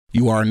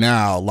You are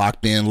now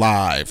locked in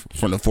live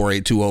from the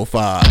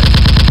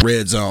 48205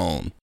 Red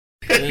Zone.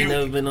 You ain't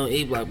never been on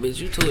E Block, bitch.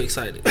 You too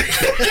excited.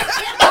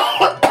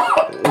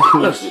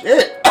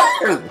 Shit.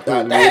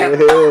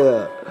 Goddamn.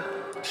 Yeah.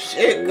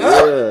 Shit,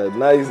 God. Yeah,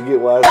 now you can get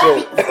why I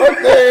said.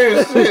 Fuck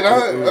that shit.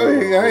 I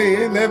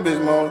ain't in that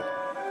bitch, man.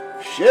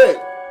 Shit.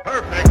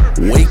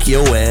 Wake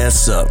your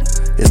ass up.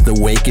 It's the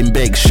Wake and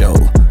Bake Show,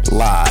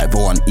 live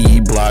on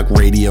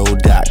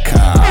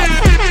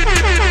eblockradio.com.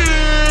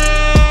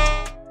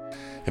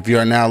 If you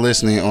are now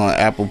listening on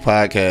Apple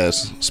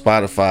Podcasts,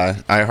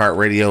 Spotify,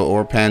 iHeartRadio,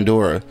 or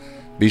Pandora,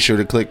 be sure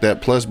to click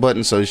that plus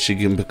button so you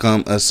can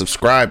become a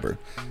subscriber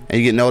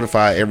and you get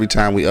notified every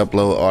time we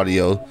upload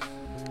audio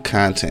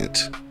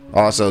content.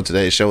 Also,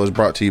 today's show is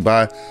brought to you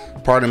by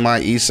Pardon My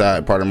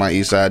Eastside,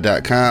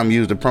 pardonmyeastside.com.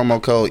 Use the promo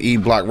code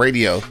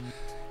eblockradio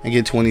and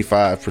get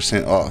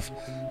 25% off.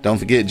 Don't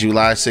forget,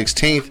 July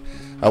 16th,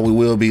 we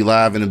will be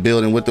live in the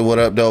building with the What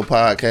Up Though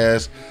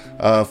podcast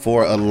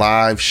for a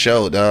live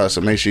show, dog.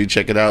 So make sure you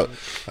check it out.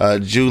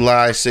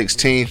 July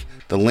 16th,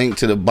 the link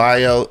to the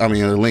bio,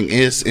 the link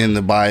is in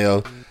the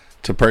bio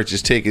to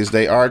purchase tickets.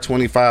 They are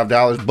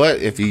 $25, but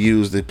if you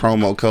use the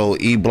promo code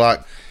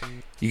eBlock,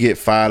 you get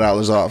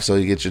 $5 off. So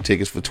you get your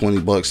tickets for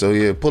 $20. So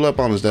yeah, pull up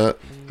on us, dog.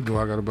 Do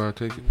I gotta buy a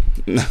ticket?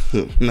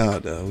 No,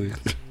 dog.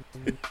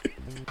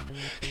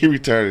 He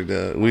retarded,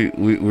 dog.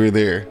 We're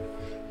there.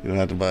 You don't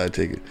have to buy a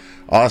ticket.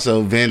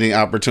 Also, vending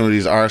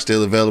opportunities are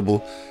still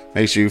available.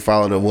 Make sure you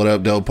follow the What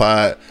Up Though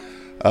Pod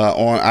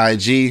on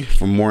IG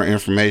for more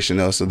information,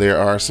 though. So there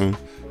are some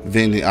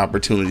vending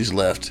opportunities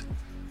left.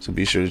 So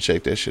be sure to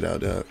check that shit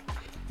out, dog.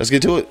 Let's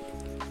get to it.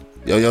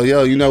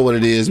 Yo, you know what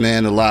it is,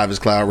 man. The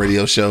Livest Cloud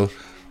Radio Show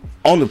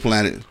on the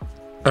planet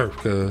Earth,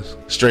 cuz.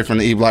 Straight from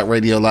the E-Block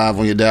Radio live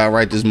on your dial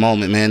right this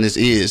moment, man. This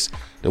is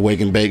the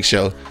Wake and Bake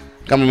Show.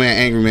 Got my man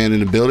Angry Man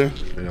in the building.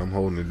 Yeah, I'm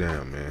holding it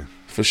down, man.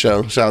 For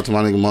sure. Shout out to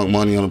my nigga Monk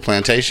Money on the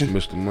plantation.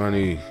 Mr.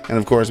 Money. And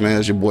of course, man,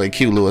 it's your boy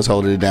Q Lewis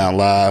holding it down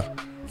live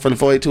from the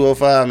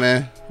 48205,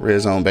 man.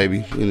 Red Zone,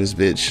 baby. In this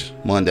bitch.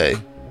 Monday.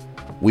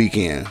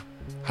 Weekend.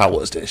 How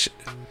was that shit?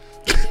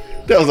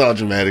 That was all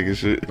dramatic and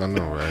shit. I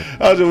know, right?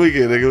 How was your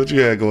weekend, nigga? What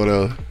you had going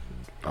on?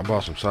 I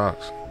bought some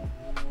socks.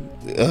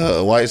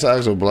 White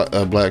socks or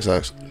black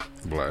socks?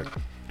 Black.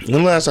 When the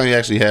last time you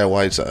actually had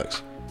white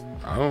socks?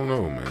 I don't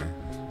know, man.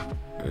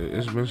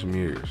 It's been some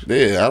years.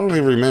 Yeah, I don't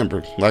even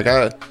remember. Like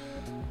I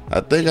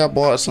think I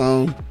bought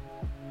some.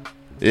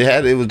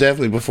 It was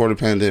definitely before the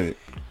pandemic.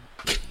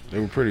 They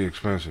were pretty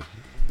expensive.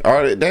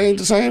 They ain't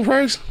the same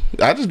price.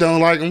 I just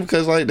don't like them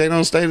because like they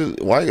don't stay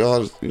white.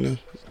 Or,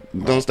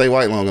 don't stay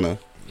white long enough.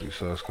 These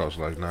socks cost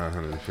like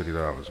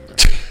 $950, man.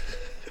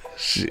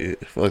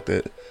 Shit, fuck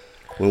that.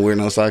 Wouldn't wear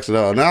no socks at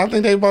all. No, I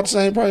think they about the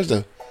same price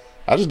though.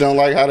 I just don't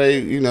like how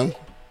they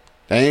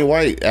ain't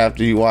white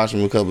after you wash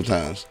them a couple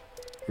times.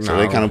 So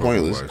they kind of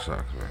pointless. White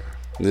socks, man.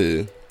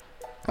 Yeah.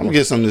 I'm gonna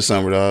get some this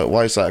summer, dog.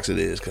 White socks it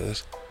is,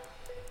 cuz.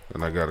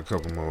 And I got a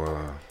couple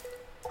more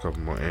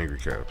angry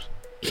caps.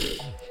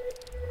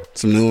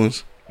 Some new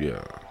ones?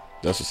 Yeah.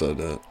 That's what's up,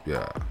 dog.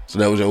 Yeah. So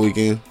that was your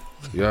weekend?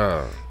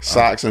 Yeah.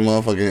 Socks and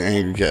motherfucking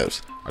angry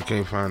caps. I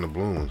can't find the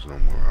blue ones no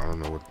more. I don't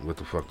know what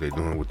the fuck they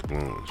doing with the blue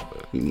ones,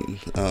 but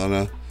I don't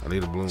know. I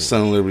need a blue one.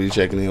 Son of Liberty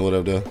checking in. What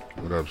up, though?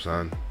 What up,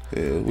 son?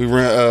 Yeah, we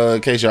ran.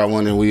 In case y'all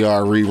wondering, we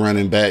are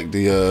rerunning back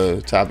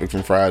the topic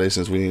from Friday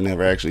since we didn't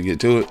never actually get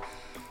to it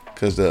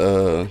because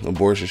the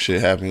abortion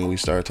shit happened. We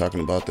started talking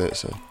about that,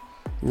 so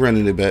we're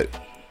running it back.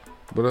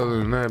 But other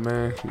than that,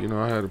 man,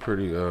 I had a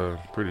pretty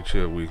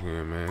chill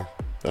weekend, man.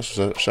 That's what's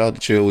up. Shout out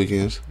to chill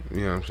weekends.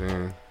 You know what I'm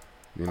saying?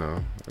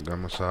 I got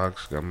my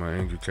socks, got my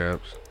angry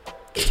caps.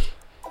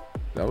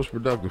 That was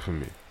productive for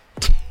me.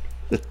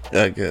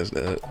 I guess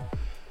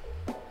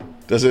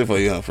that's it for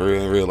you, huh? For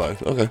real, in real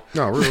life. Okay.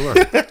 No, real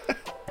life.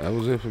 That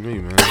was it for me,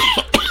 man.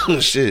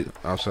 Shit.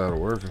 Outside of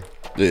working.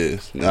 Yeah.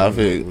 Nah, I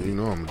feel I'm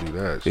gonna do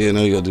that. So. Yeah,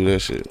 no, you gotta do that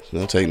shit.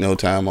 Don't take no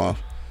time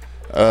off.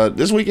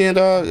 This weekend,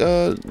 dog.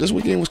 This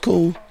weekend was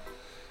cool.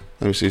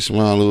 Let me see.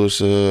 Simone Lewis.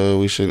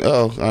 We should.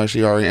 Oh, all right.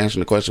 She already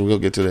answered the question. We'll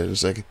get to that in a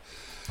second.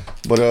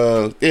 But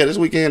yeah, this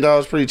weekend, dog,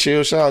 was pretty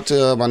chill. Shout out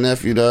to my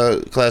nephew,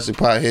 dog, Classic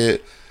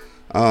Pothead.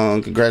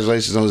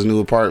 Congratulations on his new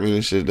apartment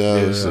and shit,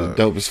 dog. It's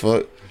dope as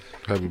fuck.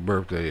 Happy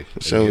birthday.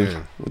 So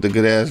with the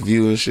good ass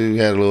view and shit, we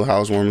had a little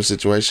housewarming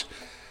situation.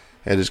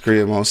 Had his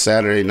crib on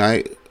Saturday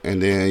night, and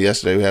then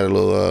yesterday we had a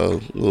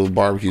little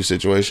barbecue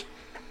situation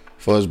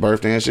for his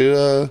birthday and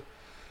shit.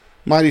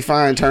 Mighty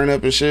fine turn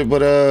up and shit,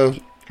 but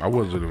I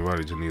wasn't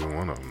invited to neither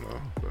one of them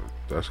though. But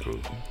that's cool.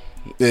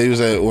 Yeah, he was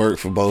at work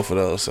for both of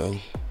those, so.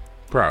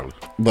 Probably.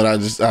 But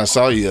I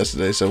saw you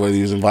yesterday, so whether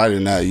you was invited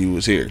or not, you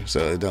was here,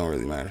 so it don't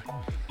really matter.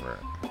 Right.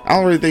 I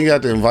don't really think you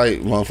have to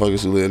invite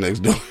motherfuckers who live next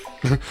door.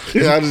 I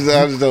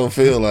just don't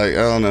feel like,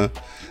 I don't know.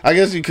 I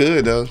guess you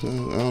could though. I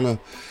don't know.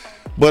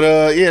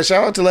 But yeah,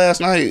 shout out to last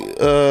night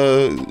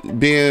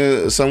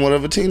being somewhat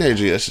of a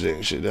teenager yesterday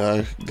and shit.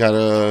 I got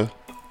a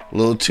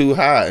little too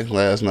high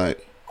last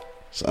night.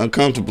 It's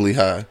uncomfortably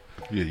high.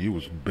 Yeah, you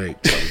was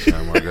baked by the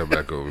time I got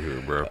back over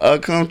here, bro.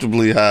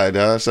 Uncomfortably high,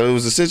 dog. So it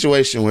was a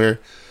situation where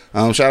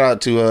Shout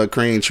out to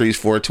Cream Trees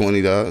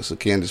 420, dog. So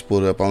Candace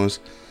pulled up on us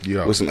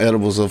with some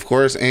edibles, of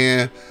course.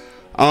 And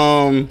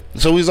so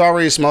we was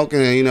already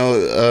smoking, and you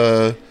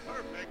know,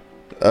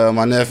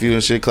 my nephew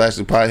and shit,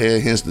 Classic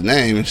Pothead, hence the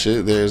name and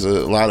shit. There's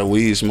a lot of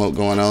weed smoke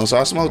going on. So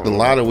I smoked a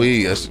lot of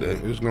weed yesterday.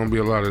 There's gonna be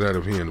a lot of that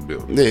if he in the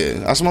building.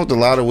 Yeah, I smoked a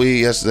lot of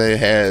weed yesterday.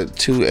 Had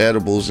 2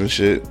 edibles and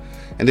shit.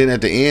 And then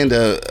at the end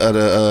of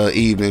the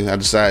evening, I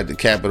decided to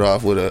cap it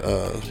off with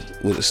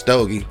a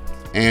stogie.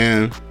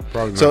 And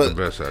probably not the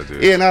best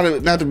idea. Yeah,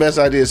 not the best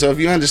idea. So if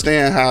you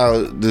understand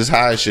how this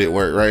high shit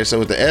work, right? So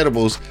with the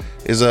edibles,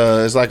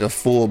 it's like a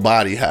full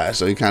body high.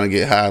 So you kind of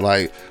get high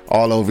like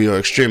all over your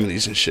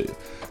extremities and shit.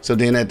 So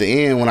then at the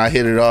end, when I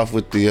hit it off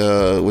with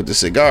the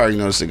cigar, you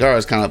know, the cigar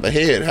is kind of a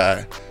head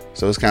high.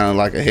 So it's kind of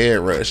like a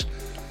head rush.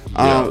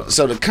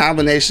 So the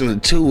combination of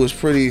the two was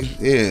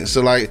pretty,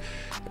 So like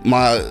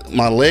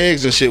my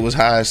legs and shit was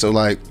high. So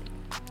like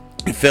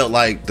it felt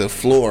like the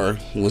floor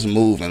was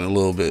moving a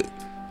little bit.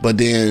 But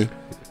then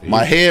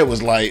my head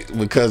was light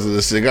because of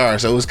the cigar.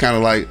 So it was kind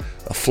of like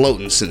a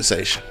floating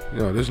sensation.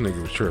 Yo, this nigga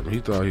was tripping. He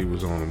thought he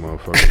was on a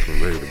motherfucking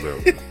conveyor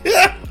belt.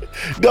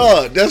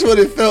 Dog, that's what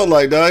it felt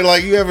like, dog.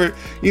 Like you ever,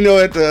 you know,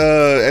 at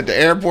the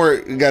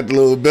airport, you got the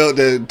little belt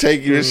that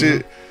take you and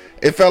shit.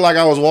 It felt like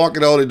I was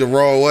walking on it the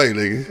wrong way,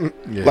 nigga.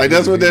 Yeah, like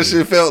that's what that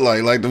shit felt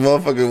like. Like the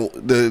motherfucker,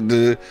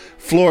 the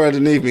floor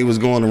underneath me was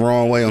going the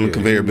wrong way on the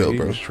conveyor belt,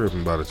 bro. He was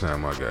tripping by the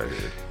time I got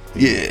here.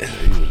 Yeah,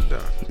 he was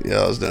done.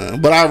 Yeah, I was done.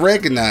 But I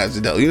recognized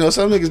it though. You know,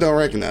 some niggas don't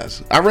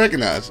recognize it. I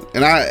recognized it,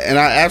 and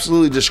I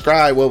absolutely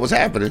described what was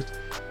happening.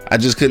 I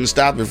just couldn't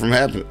stop it from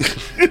happening.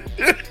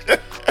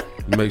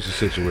 Makes the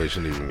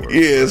situation even worse.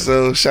 Yeah,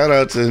 so shout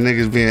out to the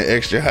niggas being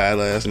extra high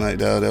last night,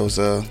 dog. That was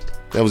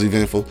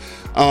eventful.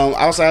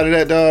 Outside of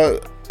that,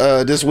 dog,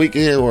 this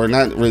weekend, or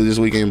not really this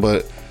weekend,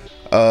 but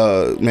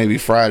maybe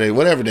Friday,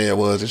 whatever day it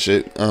was and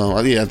shit.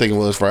 I think it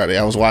was Friday.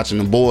 I was watching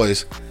The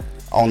Boys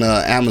on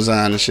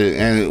Amazon and shit,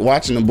 and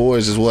watching The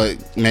Boys is what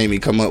made me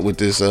come up with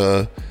this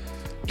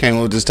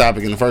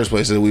topic in the first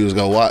place that we was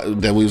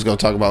gonna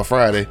talk about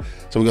Friday.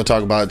 So we're gonna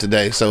talk about it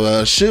today.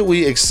 So should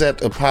we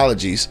accept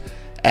apologies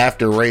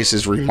after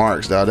racist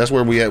remarks, dog? That's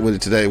where we at with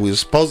it today. We were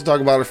supposed to talk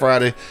about it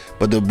Friday,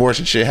 but the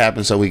abortion shit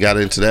happened, so we got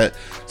into that.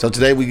 So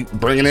today we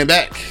bringing it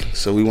back.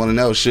 So we want to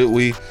know, should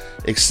we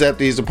accept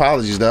these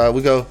apologies, dog?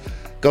 We go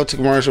to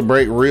commercial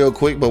break real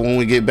quick, but when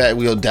we get back,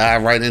 we'll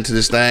dive right into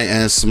this thing.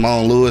 And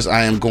Simone Lewis,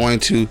 I am going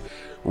to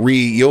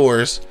read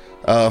yours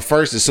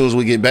first as soon as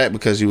we get back,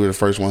 because you were the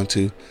first one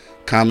to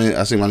comment.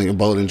 I see my nigga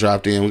Bowden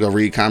dropped in. We're gonna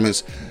read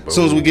comments as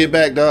soon as we get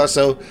back, dog.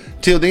 So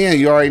till then,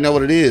 you already know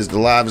what it is. The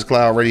Live is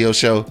Cloud radio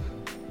show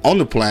on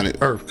the planet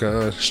Earth,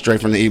 cuz. Straight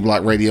from the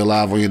E-Block Radio,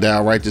 live on your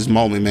dial right this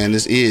moment, man.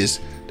 This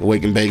is the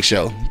Wake and Bake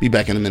Show. Be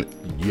back in a minute.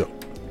 Yup.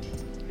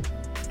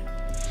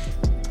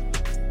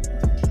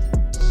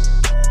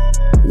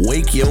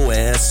 Wake your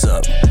ass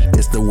up.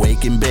 It's the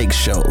Wake and Bake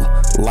Show,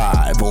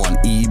 live on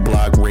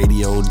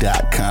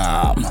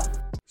eblockradio.com.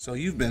 So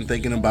you've been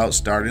thinking about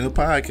starting a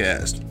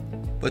podcast,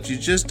 but you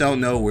just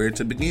don't know where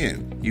to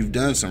begin. You've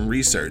done some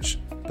research,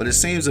 but it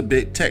seems a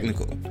bit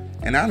technical,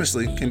 and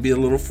honestly can be a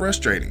little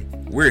frustrating.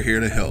 We're here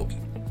to help.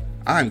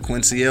 I'm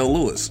Quincy L.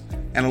 Lewis,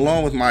 and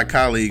along with my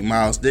colleague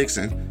Miles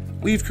Dixon,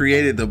 we've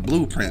created the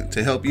blueprint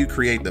to help you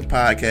create the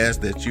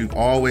podcast that you've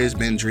always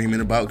been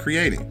dreaming about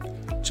creating.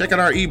 Check out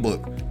our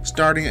ebook,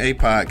 Starting a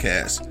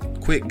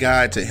Podcast, quick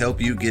guide to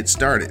help you get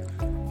started.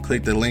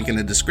 Click the link in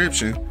the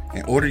description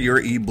and order your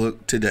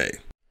ebook today.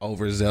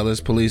 Overzealous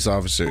police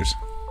officers.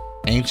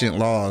 Ancient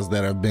laws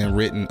that have been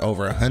written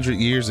over 100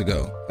 years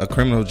ago. A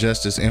criminal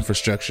justice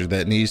infrastructure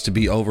that needs to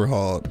be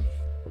overhauled.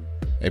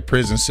 A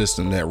prison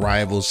system that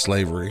rivals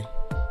slavery.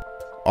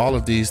 All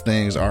of these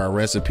things are a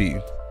recipe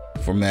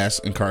for mass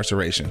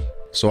incarceration.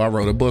 So I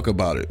wrote a book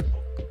about it.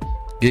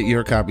 Get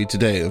your copy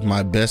today of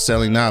my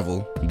best-selling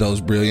novel,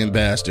 Those Brilliant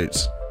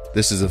Bastards.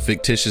 This is a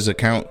fictitious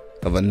account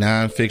of a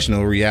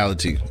non-fictional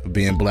reality of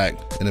being black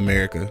in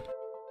America.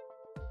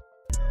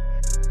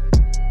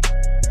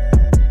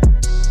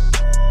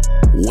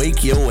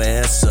 Wake your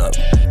ass up.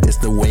 It's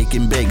the Wake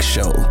and Bake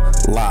Show,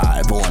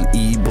 live on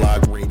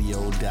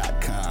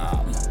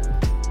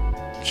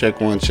eblockradio.com.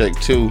 Check one, check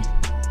two.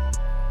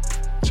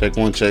 Check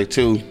one, check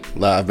two.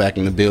 Live back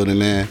in the building,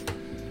 man.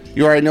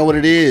 You already know what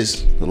it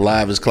is. The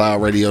Live is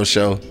Cloud radio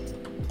show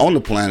on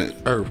the planet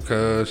Earth,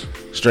 cuz.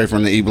 Straight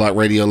from the E-Block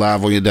Radio,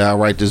 live on your dial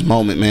right this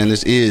moment, man.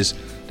 This is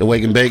the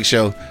Wake and Bake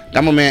Show.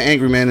 Got my man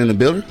Angry Man in the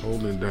building.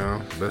 Holding it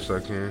down best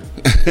I can.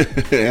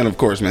 And of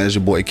course, man, it's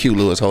your boy Q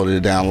Lewis holding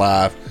it down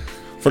live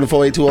for the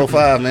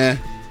 48205, man.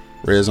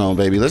 Red Zone,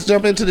 baby. Let's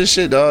jump into this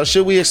shit, dog.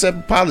 Should we accept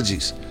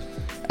apologies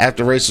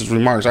after racist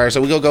remarks? All right,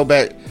 so we gonna go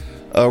back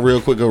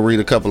real quick. Go read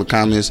a couple of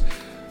comments.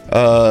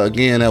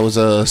 Again, that was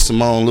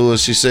Simone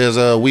Lewis. She says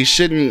we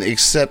shouldn't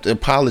accept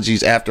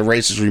apologies after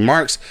racist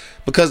remarks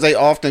because they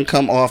often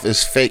come off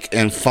as fake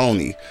and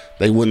phony.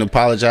 They wouldn't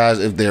apologize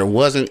if there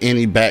wasn't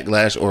any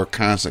backlash or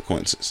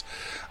consequences.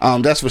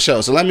 That's for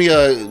sure. So let me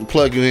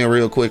plug you in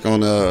real quick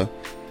on how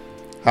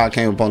I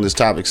came up on this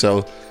topic.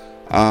 So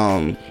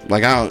I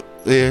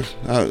Yeah,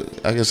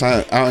 I guess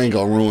I ain't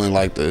gonna ruin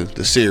like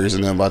the series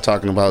and then by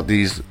talking about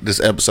this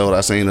episode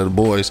I seen of The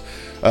Boys,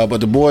 but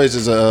The Boys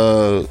is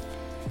a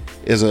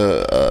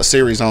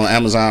series on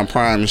Amazon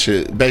Prime and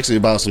shit, basically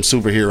about some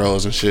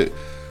superheroes and shit.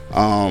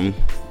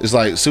 It's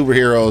like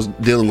superheroes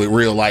dealing with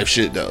real life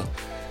shit though.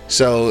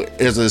 So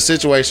it's a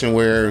situation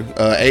where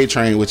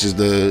A-Train, which is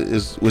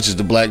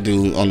the black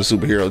dude on the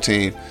superhero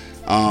team,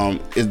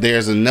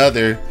 there's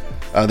another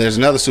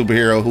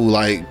superhero who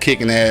like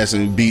kicking ass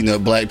and beating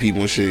up black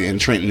people and shit in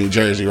Trenton, New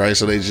Jersey, right?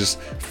 So they just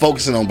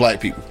focusing on black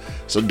people.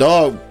 So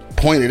Dog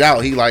pointed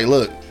out, he like,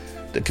 look,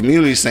 the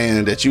community's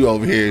saying that you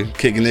over here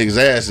kicking niggas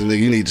ass and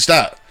you need to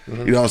stop.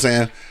 Mm-hmm. You know what I'm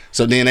saying?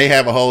 So then they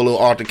have a whole little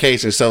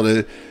altercation. So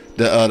the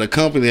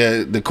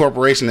company, the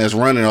corporation that's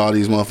running all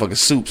these motherfucking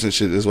soups and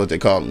shit is what they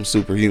call them,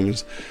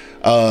 superhumans.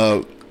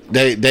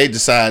 They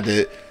decide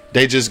that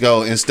they just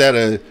go, instead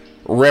of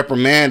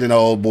reprimanding the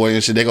old boy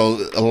and shit, they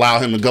go allow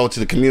him to go to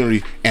the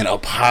community and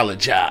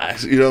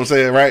apologize. You know what I'm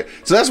saying, right?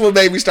 So that's what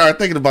made me start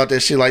thinking about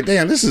that shit. Like,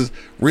 damn, this is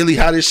really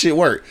how this shit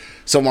work.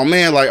 So my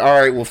man like, all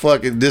right, well,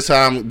 fuck it. This what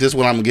I'm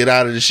gonna get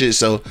out of this shit.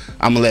 So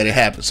I'm gonna let it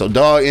happen. So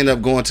Dog ended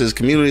up going to his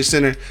community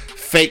center,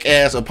 fake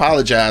ass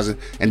apologizing,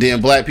 and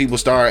then black people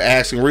start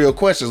asking real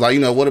questions like, you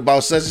know, what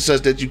about such and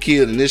such that you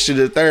killed and this shit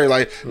and the third,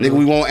 like, nigga,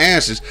 we want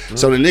answers.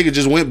 So the nigga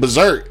just went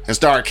berserk and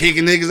started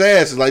kicking niggas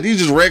asses like these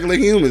just regular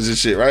humans and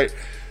shit, right?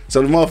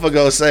 So the motherfucker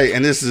gonna say,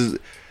 and this is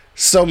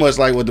so much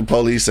like what the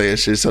police say and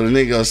shit, so the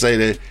nigga gonna say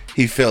that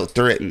he felt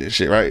threatened and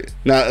shit, right?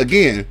 Now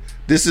again,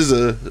 this is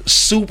a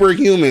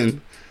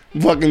superhuman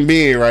fucking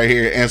being right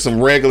here and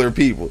some regular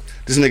people.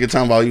 This nigga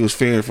talking about he was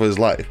fearing for his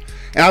life.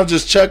 And I was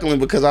just chuckling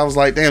because I was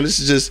like, damn, this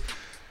is just,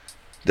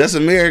 that's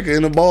America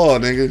in a ball,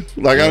 nigga.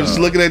 Like, I was just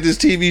looking at this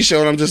TV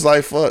show and I'm just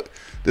like, fuck,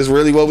 this is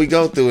really what we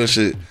go through and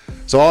shit.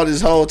 So all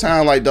this whole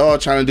time, like,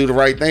 Dog trying to do the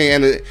right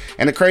thing.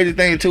 And the crazy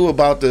thing too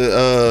about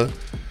the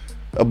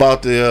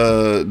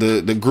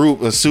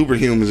group of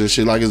superhumans and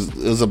shit, like,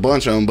 it's a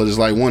bunch of them, but it's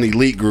like one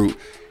elite group,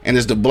 and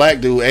it's the black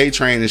dude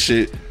A-Train and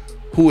shit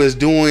who is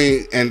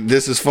doing, and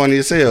this is funny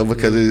as hell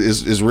because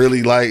it's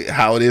really like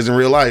how it is in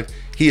real life.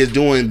 He is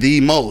doing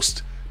the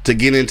most to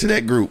get into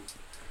that group.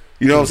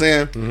 You know what I'm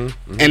saying?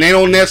 Mm-hmm. And they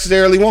don't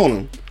necessarily want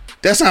him.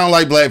 That sounds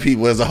like black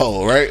people as a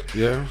whole, right?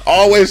 Yeah.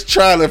 Always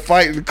try to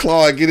fight and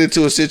claw and get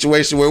into a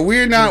situation where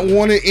we're not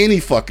wanted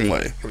any fucking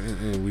way.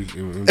 And we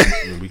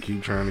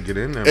keep trying to get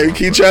in there. And we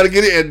keep trying to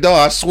get in. And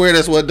Dog, I swear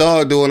that's what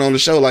Dog doing on the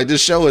show. Like,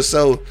 this show is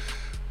so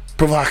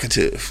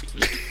provocative.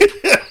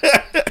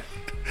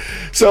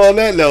 So on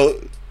that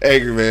note,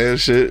 Angry Man,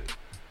 shit,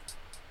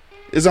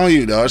 it's on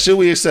you, dog. Should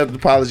we accept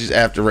apologies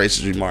after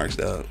racist remarks,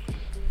 dog?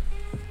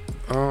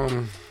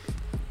 I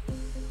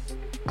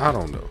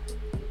don't know.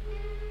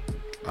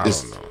 I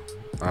don't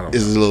know.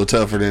 It's a little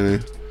tougher than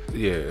it.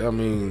 Yeah, I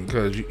mean,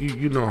 cause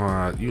you know how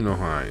I am.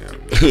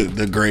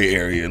 The gray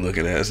area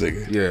looking ass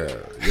nigga. Yeah.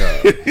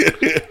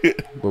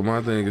 But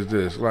my thing is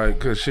this, like,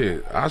 cause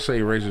shit, I say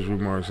racist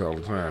remarks all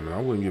the time, and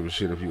I wouldn't give a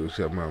shit if you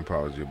accept my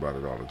apology about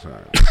it all the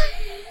time.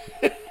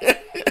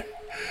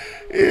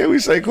 Yeah, we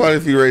say quite a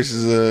few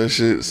racist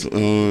shits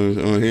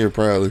on here,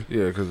 probably.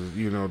 Yeah, because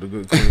you know the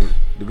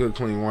good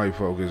clean white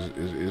folk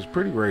is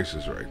pretty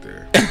racist right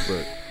there.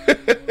 But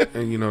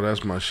and you know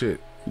that's my shit.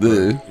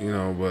 Yeah. But, you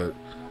know, but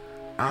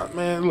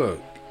man,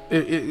 look,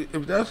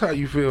 if that's how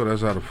you feel,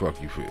 that's how the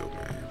fuck you feel,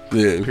 man.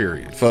 Yeah.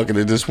 Period. Fucking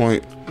at this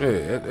point. Yeah,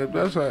 if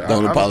that's how.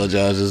 Don't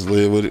apologize, just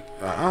live with it.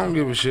 I don't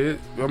give a shit.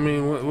 I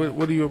mean,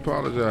 what are you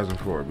apologizing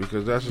for?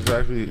 Because that's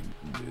exactly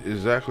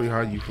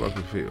how you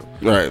fucking feel.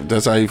 Right.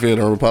 That's how you feel.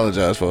 Don't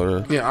apologize for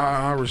it. Yeah,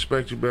 I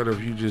respect you better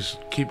if you just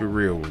keep it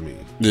real with me.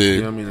 Yeah.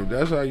 You know what I mean? If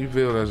that's how you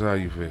feel, that's how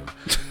you feel.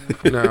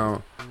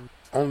 Now,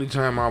 only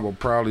time I would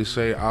probably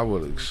say I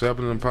would accept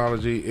an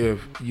apology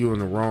if you're in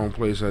the wrong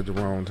place at the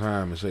wrong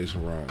time and say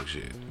some wrong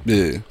shit. Yeah.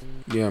 You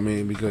know what I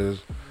mean?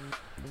 Because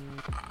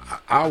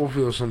I will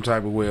feel some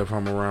type of way if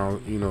I'm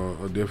around, you know,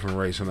 a different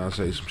race and I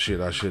say some shit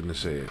I shouldn't have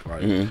said.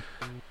 Like,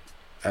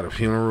 at a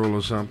funeral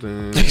or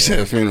something. You said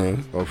a funeral.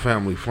 Or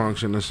family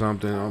function or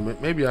something. Or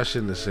maybe I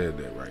shouldn't have said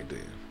that right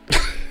then.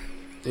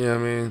 You know what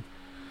I mean?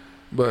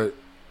 But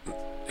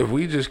if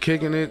we just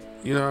kicking it,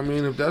 you know what I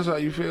mean? If that's how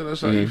you feel,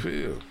 that's how you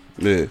feel.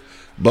 Yeah.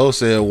 Bo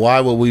said,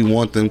 why would we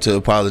want them to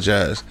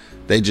apologize?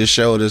 They just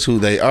showed us who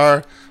they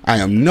are. I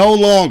am no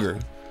longer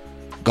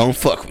gonna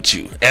fuck with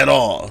you at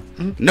all.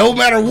 No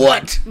matter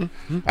what.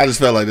 I just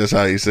felt like that's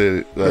how he said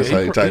it. That's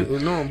how he typed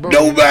it.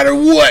 No matter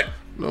what.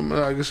 No,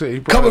 like I said, he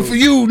coming for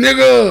you,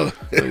 nigga.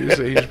 Like you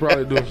said, he's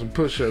probably doing some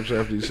push-ups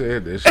after he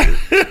said that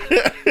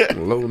shit.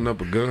 Loading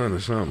up a gun or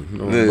something.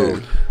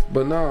 No,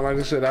 but no, like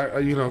I said, I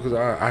you know, because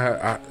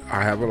I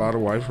have a lot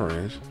of white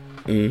friends,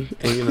 and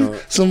you know,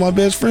 some of my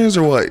best friends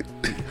are white.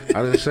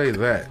 I didn't say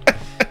that.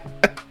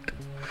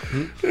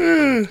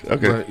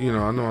 Okay, but you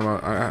know, I know a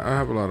lot. I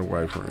have a lot of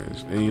white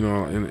friends, and you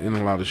know, and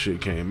a lot of shit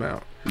came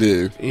out.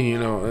 Yeah, and you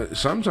know,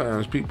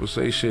 sometimes people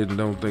say shit and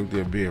don't think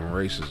they're being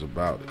racist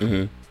about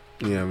it.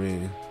 You know what I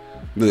mean?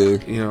 Yeah.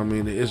 You know what I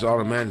mean? It's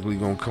automatically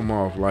gonna come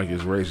off like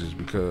it's racist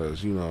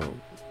because, you know,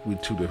 we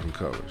two different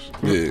colors.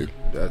 Yeah.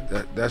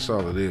 That's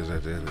all it is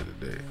at the end of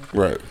the day.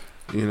 Right.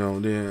 You know,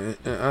 then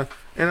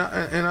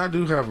and I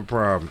do have a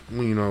problem,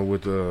 you know,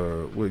 with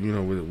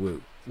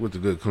the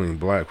good clean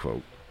black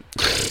folk.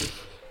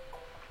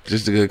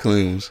 Just the good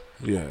clean ones.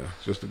 Yeah,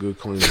 just the good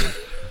clean ones.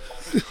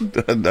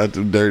 Not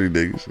them dirty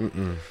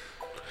niggas.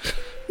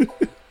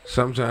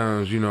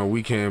 Sometimes, you know,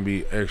 we can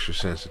be extra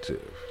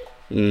sensitive.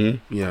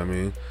 Mm-hmm. You know what I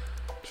mean?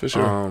 For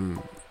sure.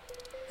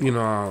 You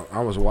know,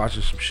 I was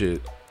watching some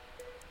shit,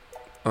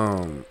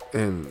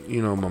 and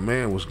you know, my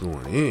man was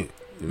going in.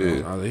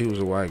 You know, he was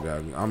a white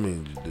guy. I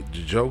mean, the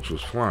jokes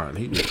was flying.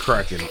 He was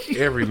cracking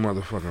every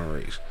motherfucking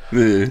race.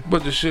 Yeah.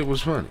 But the shit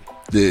was funny.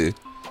 Yeah.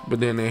 But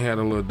then they had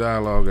a little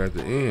dialogue at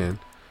the end.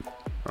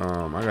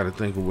 I got to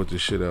think of what the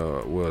shit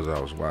was I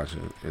was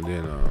watching, and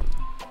then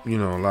you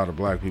know, a lot of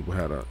black people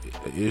had a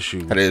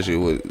issue. Had an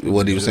issue with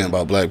what he was saying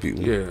about black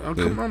people. Yeah,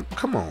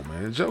 come on,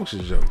 man. Jokes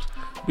is jokes.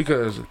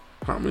 Because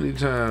how many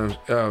times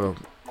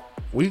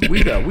we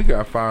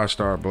got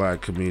 5-star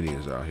black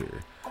comedians out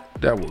here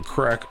that will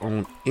crack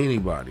on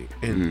anybody,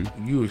 and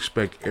you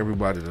expect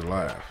everybody to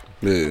laugh.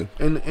 Yeah,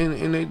 and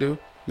they do.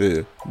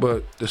 Yeah,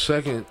 but the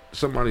second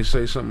somebody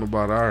say something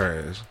about our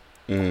ass,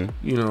 you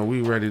know,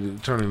 we ready to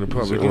turn into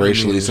public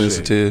racially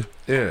sensitive.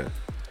 Yeah.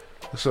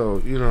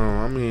 So you know,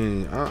 I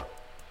mean,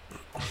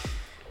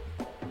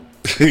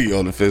 you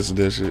on the fence with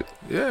that shit?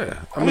 Yeah.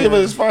 I mean,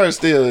 but as far as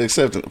still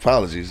accepting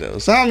apologies though,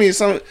 so I mean,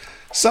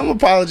 some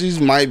apologies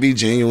might be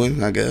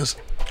genuine. I guess.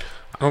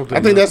 I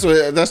think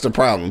that's the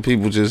problem.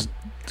 People just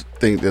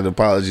think that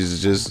apologies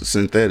is just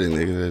synthetic,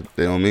 nigga. That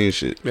they don't mean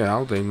shit. Yeah, I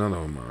don't think none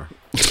of them are.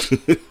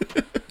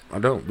 I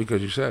don't,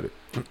 because you said it.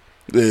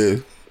 Yeah.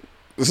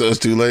 So it's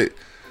too late.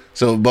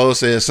 So Bo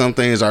says some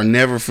things are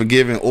never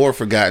forgiven or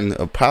forgotten.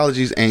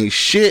 Apologies ain't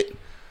shit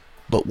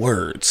but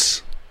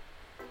words.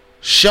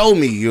 Show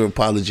me you're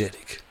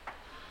apologetic.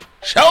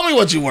 Show me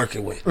what you're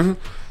working with.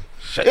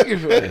 Shake your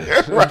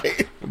face.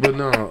 Right. But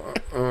no,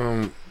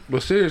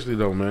 but seriously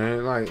though,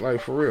 man,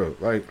 like for real,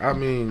 like I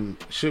mean,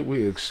 should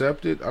we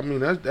accept it? I mean,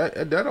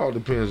 that all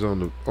depends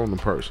on the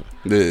person.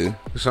 Yeah.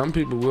 Some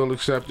people will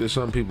accept it.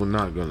 Some people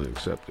not gonna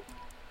accept it.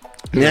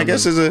 Yeah, I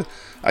guess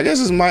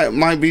it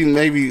might be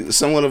maybe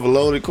somewhat of a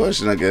loaded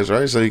question. I guess,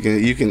 right? So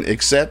you can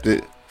accept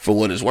it for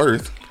what it's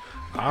worth.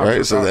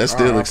 Right, so that's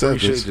still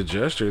acceptance. I appreciate the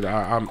gesture.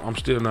 I'm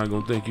still not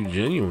gonna think you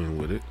genuine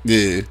with it.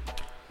 Yeah.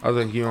 I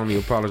think you only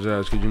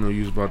apologize because you know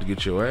you was about to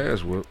get your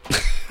ass whipped.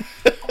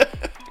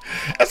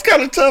 That's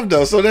kind of tough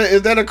though. So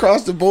is that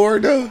across the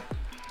board though?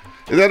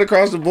 Is that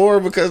across the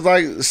board? Because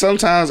like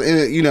sometimes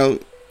you know,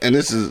 and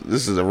this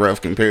is a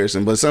rough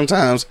comparison, but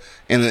sometimes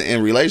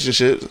in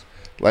relationships,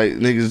 like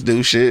niggas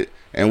do shit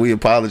and we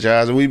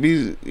apologize and we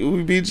be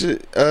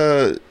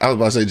I was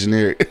about to say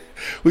generic.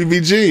 We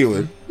be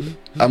genuine.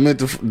 I meant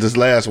this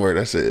last word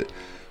I said.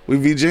 We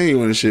be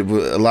genuine and shit,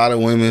 but a lot of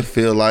women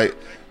feel like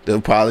the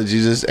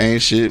apology just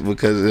ain't shit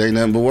because it ain't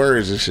nothing but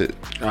words and shit.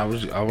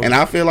 And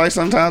I feel like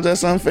sometimes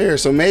that's unfair.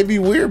 So maybe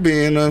we're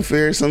being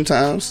unfair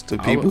sometimes to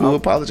people who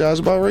apologize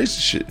about racist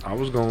shit. I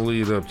was gonna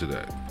lead up to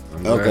that.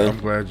 I'm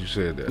glad you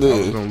said that. Yeah. I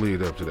was gonna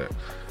lead up to that.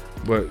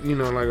 But you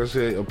know, like I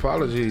said,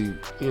 apology.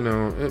 You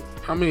know,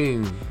 I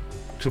mean,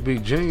 to be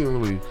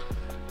genuinely,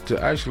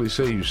 to actually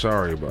say you're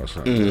sorry about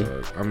something.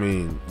 I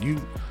mean,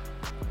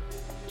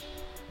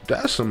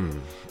 that's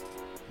some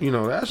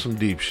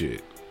deep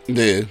shit.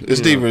 Yeah,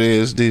 it's deeper.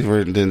 It's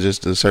deeper than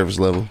just the surface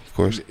level, of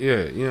course.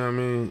 Yeah, you know what I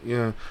mean?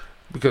 Yeah,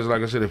 because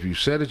like I said, if you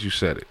said it, you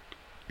said it.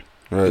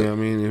 Right. You know what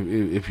I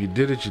mean? If you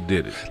did it, you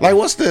did it. Like,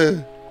 what's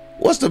the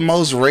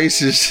most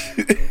racist?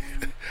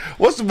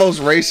 What's the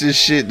most racist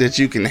shit that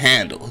you can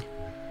handle?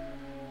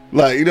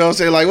 Like, you know what I'm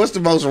saying? Like, what's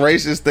the most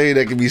racist thing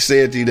that can be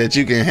said to you that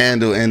you can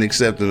handle and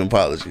accept an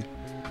apology?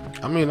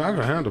 I mean, I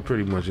can handle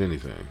pretty much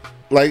anything.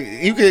 Like,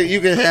 you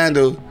can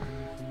handle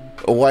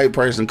a white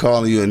person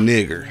calling you a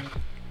nigger.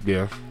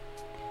 Yeah.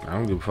 I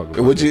don't give a fuck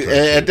about Would you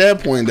at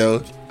that point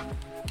though?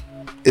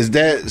 Is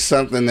that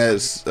something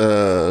that's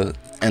an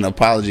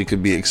apology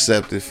could be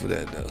accepted for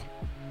that though?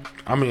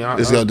 I mean,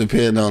 it's gonna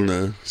depend on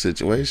the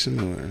situation.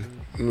 Or?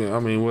 Yeah, I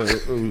mean,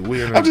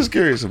 I'm just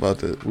curious about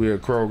that. We're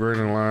at Kroger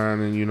in line,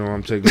 and you know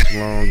I'm taking too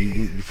long.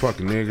 You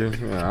fucking nigger.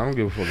 Yeah, I don't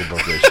give a fuck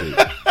about that shit.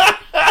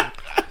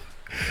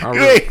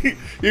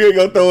 You ain't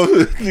gonna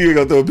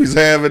throw a piece of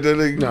ham at that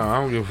nigga. No,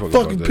 I don't give a fuck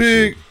fucking about that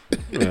pig. Shit.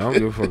 Yeah, I don't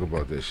give a fuck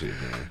about that shit,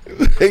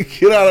 man.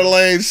 Get out of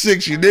lane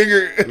 6, you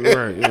nigger.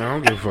 Right, yeah, I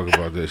don't give a fuck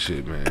about that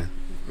shit, man.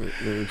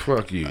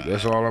 Fuck you.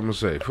 That's all I'm gonna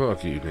say.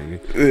 Fuck you, nigga.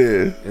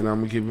 Yeah. And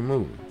I'm gonna keep it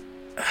moving.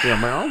 Yeah,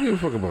 man, I don't give a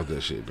fuck about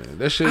that shit, man.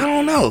 That shit. I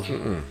don't know.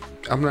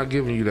 I'm not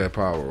giving you that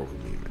power over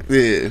me, man.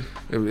 Yeah.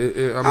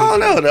 I don't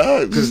know,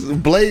 dog.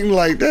 Just blatant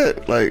like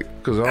that, like.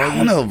 Because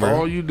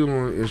all you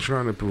doing is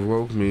trying to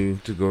provoke me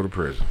to go to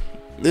prison.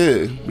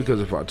 Yeah.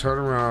 Because if I turn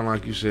around,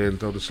 like you said, and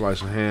throw the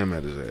slice of ham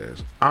at his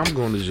ass, I'm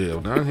going to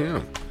jail, not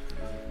him.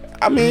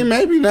 I mean,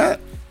 maybe not.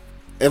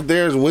 If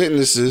there's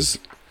witnesses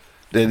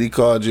that he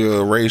called you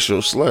a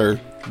racial slur.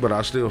 But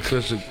I still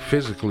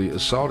physically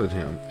assaulted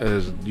him,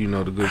 as you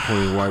know, the good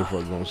clean wife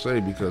was going to say,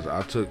 because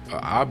I took an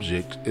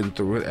object and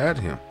threw it at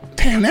him.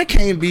 damn, that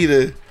can't be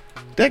the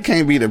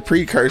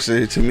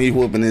precursor to me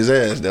whooping his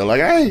ass though.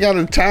 Like I ain't got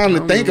the time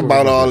to think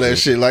about all that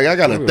shit. Like I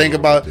gotta think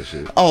about,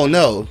 oh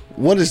no,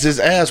 what is this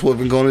ass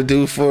whooping gonna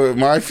do for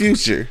my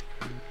future?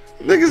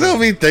 Niggas don't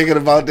be thinking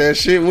about that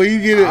shit. When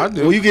you get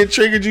it, when you get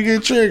triggered, you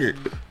get triggered.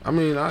 I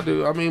mean, I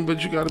do. I mean,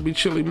 but you gotta be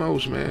chilly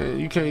most, man.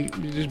 You can't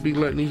just be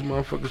letting these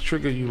motherfuckers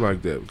trigger you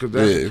like that,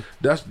 because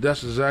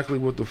that's exactly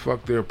what the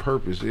fuck their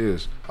purpose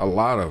is. A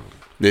lot of them.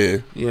 Yeah.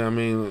 You know what I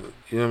mean?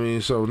 You know what I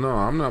mean? So no,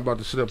 I'm not about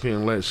to sit up here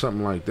and let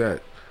something like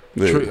that.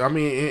 Yeah. I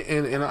mean,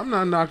 and I'm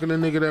not knocking a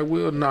nigga that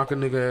will knock a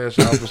nigga ass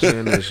out for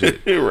saying that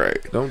shit. Right.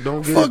 Don't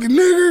get fucking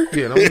nigga.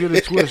 Yeah, don't get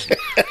it twisted.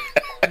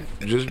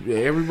 Just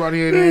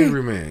everybody ain't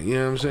angry man. You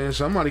know what I'm saying?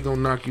 Somebody gonna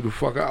knock you the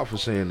fuck out for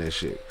saying that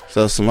shit.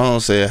 So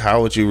Simone said,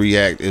 how would you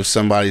react if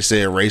somebody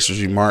said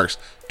racist remarks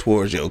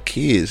towards your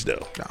kids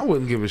though? I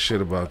wouldn't give a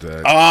shit about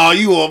that. Oh,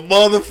 you a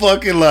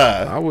motherfucking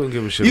lie. I wouldn't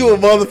give a shit. You a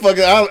about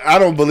motherfucker. I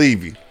don't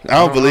believe you. I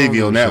don't believe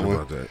you on that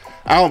one. That.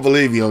 I don't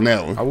believe you on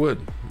that one. I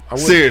would.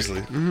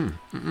 Seriously.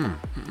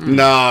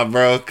 Nah,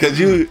 bro. Cause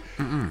you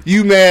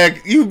mad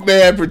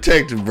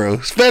protective, bro.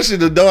 Especially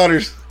the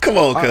daughters. Come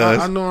on, cuz.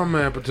 I know I'm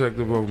mad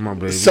protective over my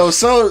baby. So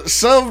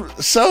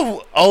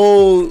some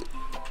old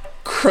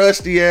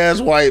crusty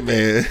ass white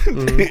man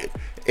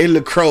in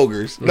the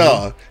Krogers.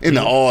 Nah, in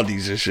the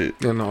Aldis and shit.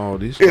 In the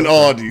Aldis. In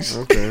Aldis.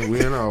 Okay,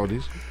 we in the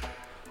Aldis.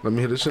 Let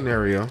me hit a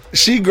scenario.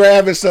 She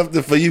grabbing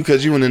something for you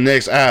cause you in the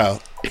next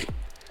aisle.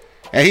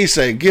 And he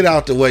say, get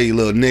out the way, you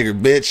little nigger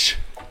bitch.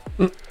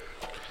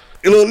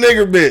 You little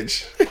nigger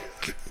bitch.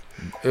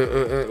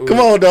 Come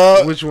on,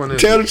 dog. Which one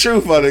is Tell it? the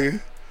truth, my nigga.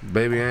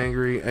 Baby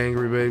angry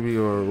baby,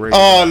 or racist?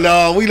 Oh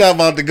no, we not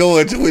about to go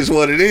into which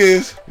one it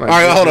is. Like, all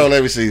right, hold on.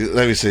 Let me see.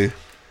 Let me think.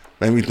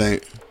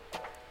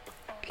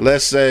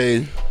 Let's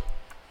say,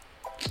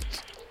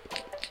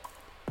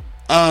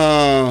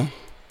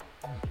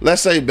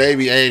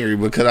 baby angry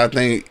because I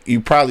think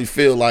you probably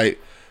feel like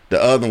the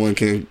other one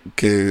can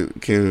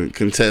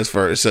contest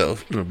for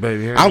herself. No,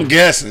 baby angry. I'm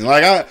guessing.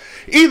 Like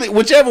either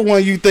whichever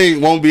one you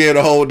think won't be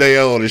able to hold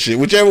their own and shit.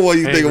 Whichever one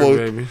you angry think won't.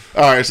 baby.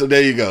 All right, so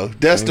there you go.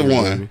 That's Angry the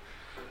one. baby.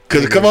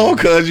 Cause come on,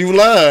 cuz you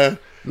lying.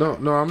 No,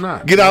 I'm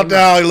not. Get out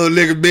there, you little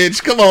nigga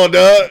bitch. Come on,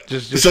 dog.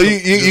 So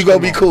you gonna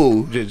be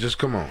cool. Just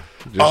come on.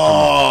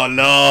 Oh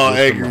no,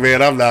 angry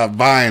man, I'm not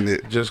buying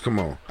it. Just come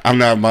on. I'm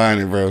not buying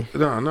it, bro.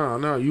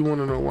 No. You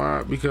want to know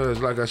why? Because,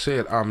 like I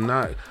said, I'm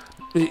not.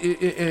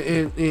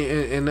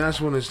 And that's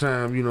when it's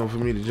time, you know, for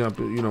me to jump,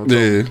 you know,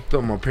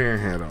 throw my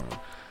parent hat on,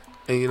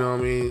 and you know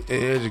what I mean,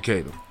 and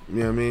educate them. You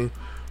know what I mean?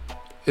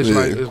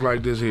 It's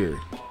like this here.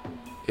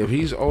 If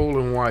he's old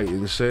and white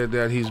and said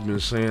that, he's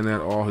been saying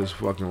that all his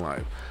fucking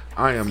life.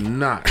 I am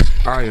not.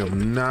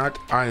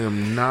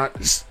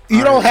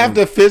 You don't have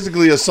to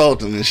physically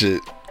assault him and shit.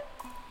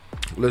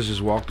 Let's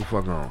just walk the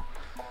fuck on.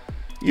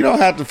 You don't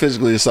have to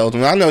physically assault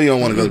him. I know you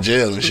don't want to go to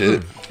jail and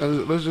shit.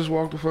 Let's just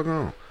walk the fuck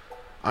on.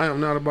 I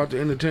am not about to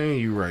entertain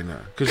you right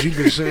now, because you've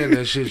been saying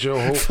that shit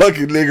your whole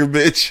fucking nigger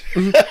bitch.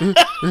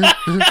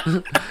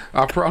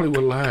 I probably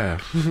would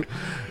laugh,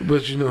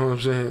 but you know what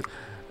I'm saying.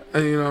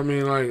 And you know what I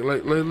mean,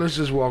 like let's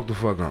just walk the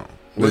fuck on.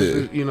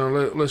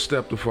 Let's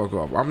step the fuck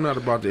off. I'm not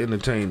about to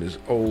entertain this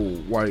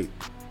old white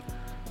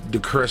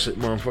decrepit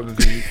motherfucker.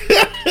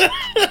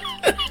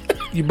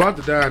 You about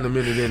to die in a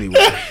minute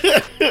anyway.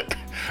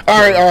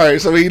 All right.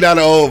 So he not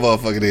an old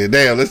motherfucker then.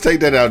 Damn, let's take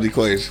that out of the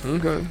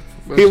equation. Okay.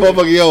 He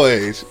motherfucker your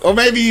age, or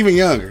maybe even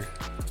younger.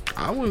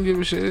 I wouldn't give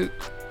a shit.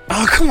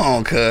 Oh, come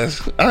on,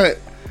 cuz. All right.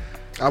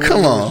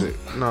 Come on.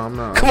 No, I'm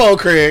not. Come on,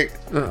 Craig.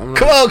 I'm not.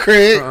 Come on,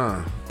 Craig.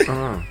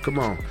 Come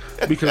on.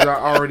 Because I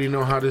already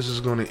know how this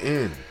is going to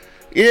end.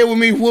 Yeah, with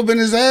me whooping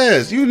his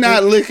ass. You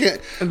not looking,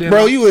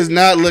 bro. You is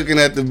not looking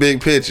at the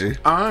big picture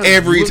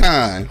every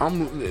time.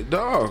 I'm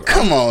dog.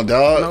 Come on,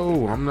 dog.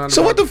 No, I'm not.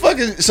 So what the fuck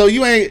is? So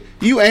you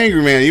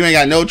angry man? You ain't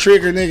got no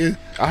trigger, nigga.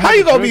 How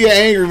you gonna be an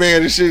angry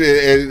man and shit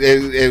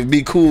and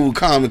be cool,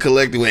 calm, and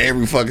collected with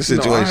every fucking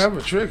situation? No, I have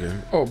a trigger.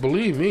 Oh,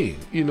 believe me,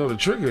 you know the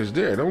trigger is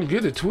there. Don't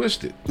get it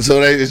twisted.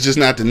 So it's just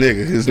not the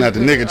nigga. It's not the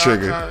nigga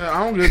trigger.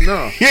 I don't get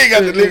no. You ain't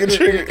got the nigga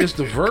trigger. It's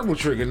the verbal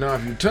trigger. Now,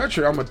 if you touch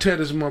her, I'm gonna tear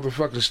this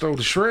motherfucking stove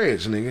to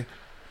shreds, nigga.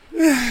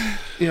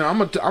 You know, I'm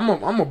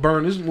gonna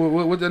burn this.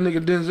 What that nigga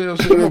Denzel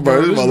said? I'm gonna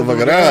burn this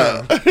motherfucker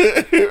out.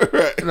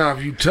 Right. Now,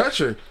 if you touch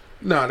her,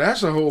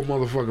 that's a whole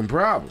motherfucking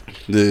problem.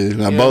 Dude,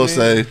 now both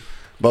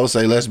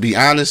say, let's be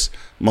honest,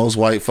 most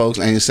white folks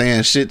ain't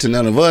saying shit to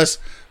none of us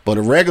but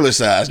a regular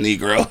size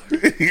Negro.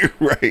 You're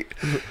right.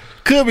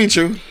 Could be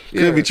true.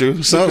 Could be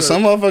true. Some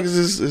motherfuckers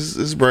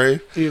is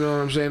brave. You know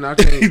what I'm saying? I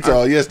can't. He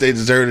thought, yes, they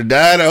deserve to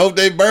die. And I hope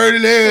they burn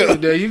in hell.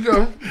 There you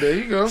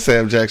go.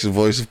 Sam Jackson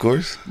voice, of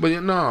course. But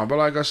but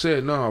like I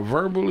said,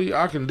 verbally,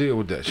 I can deal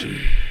with that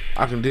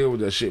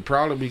shit.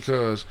 Probably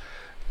because,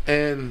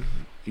 and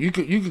you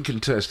can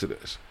contest to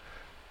this.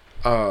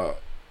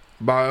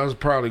 By us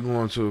probably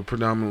going to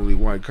predominantly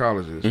white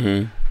colleges,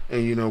 and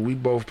you know we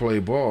both play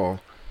ball,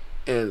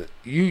 and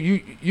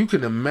you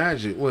can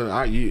imagine.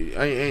 Well,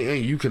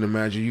 you can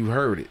imagine. You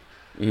heard it.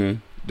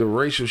 The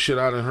racial shit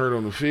I done heard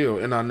on the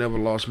field, and I never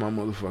lost my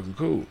motherfucking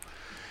cool.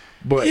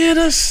 But Yeah,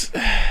 that's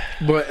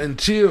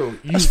until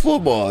you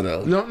football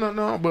though.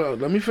 no. But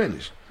let me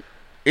finish.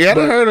 Yeah, I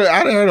done But-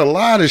 heard a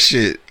lot of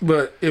shit.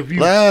 But if you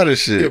Lot of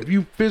shit. if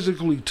you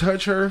physically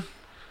touch her,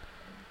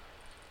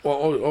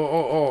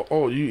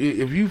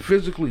 if you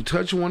physically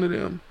touch one of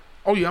them,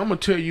 oh yeah, I'm gonna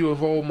tear you a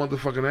whole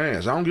motherfucking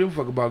ass. I don't give a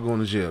fuck about going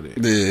to jail then.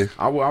 Yeah.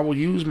 I will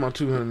use my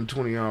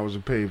 220 hours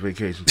of paid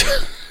vacation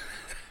time.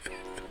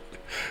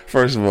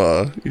 First of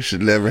all, you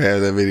should never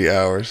have that many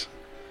hours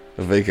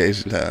of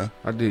vacation time.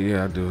 I do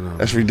know.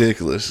 That's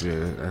ridiculous.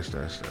 Yeah, that's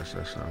not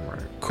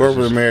right.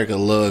 Corporate America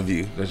love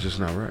you. That's just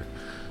not right.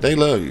 They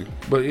love you.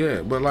 But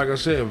yeah, but like I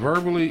said,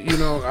 verbally, you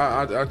know,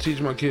 I teach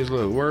my kids,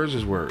 look, words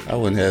is words. I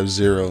wouldn't have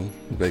 0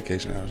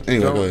 vacation hours.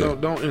 Anyway, go ahead.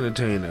 Don't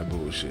entertain that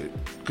bullshit,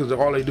 because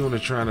all they doing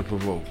is trying to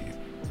provoke you.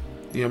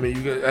 You know what I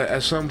mean? You got,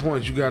 at some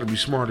point, you got to be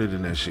smarter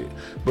than that shit.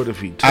 But if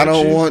he touch I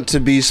don't you, want to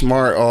be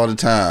smart all the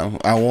time.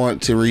 I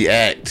want to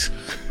react.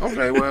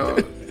 Okay, well,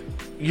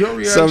 your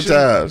reaction.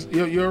 Sometimes.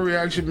 Your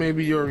reaction may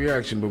be your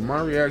reaction, but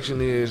my reaction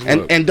is,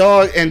 look, And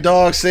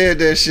dog said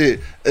that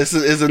shit. It's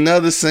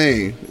another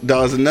scene.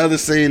 Dog's another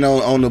scene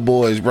on the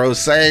boys, bro.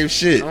 Same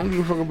shit. I don't give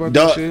a fuck about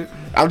Dog, that shit.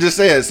 I'm just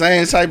saying,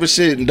 same type of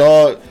shit. And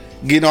dog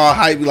getting all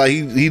hyped, like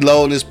he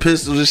loading his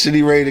pistols and shit.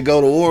 He ready to go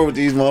to war with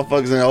these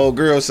motherfuckers. And the old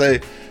girl say,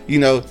 you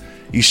know,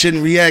 you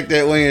shouldn't react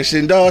that way and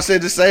shit. And dog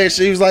said the same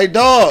shit. He was like,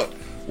 dog,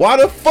 why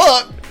the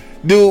fuck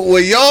do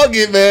when y'all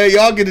get mad,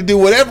 y'all get to do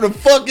whatever the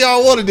fuck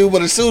y'all want to do,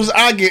 but as soon as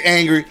I get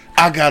angry,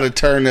 I gotta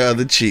turn the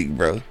other cheek,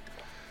 bro.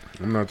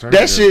 I'm not turning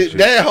That shit,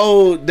 that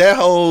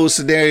whole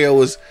scenario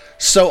was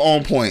so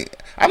on point.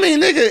 I mean,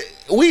 nigga,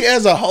 we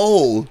as a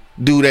whole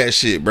do that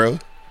shit, bro.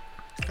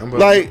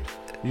 Like,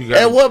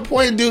 at what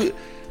point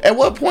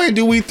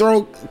do we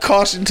throw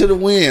caution to the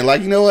wind?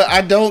 Like, you know what?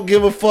 I don't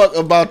give a fuck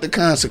about the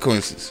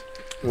consequences.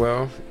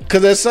 Well,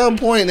 cause at some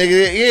point,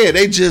 nigga, yeah,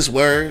 they just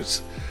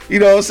words. You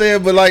know what I'm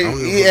saying? But like,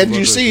 as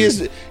you see,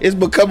 it's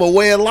become a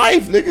way of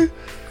life, nigga.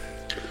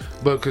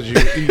 But because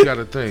you got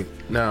to think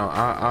now,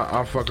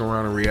 I fuck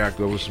around and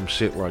react over some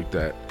shit like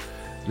that.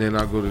 Then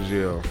I go to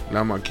jail.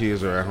 Now my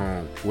kids are at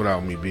home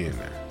without me being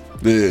there.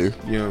 Yeah.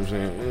 You know what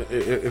I'm saying?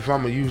 If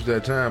I'm gonna use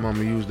that time, I'm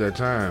gonna use that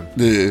time.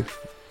 Yeah.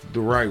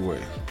 The right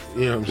way.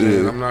 You know what I'm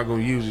saying? Yeah. I'm not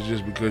gonna use it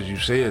just because you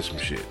said some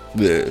shit.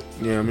 Yeah.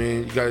 You know what I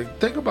mean? You gotta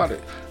think about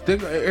it.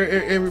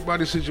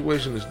 Everybody's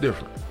situation is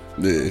different.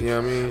 Yeah. You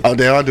know what I mean? Oh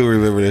damn, I do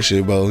remember that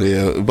shit, Bo.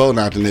 Yeah, Bo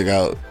knocked the nigga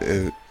out.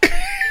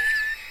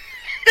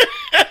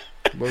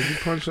 But you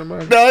punch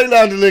somebody? No, he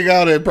knocked the nigga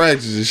out at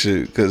practice and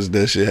shit because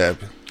that shit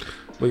happened.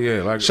 But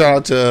yeah, like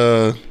shout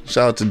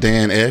out to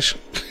Dan Esch.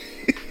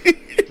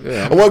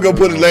 Yeah, I wasn't gonna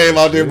put his name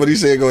out there, but he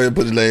said go ahead and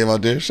put his name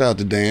out there. Shout out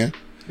to Dan.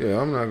 Yeah,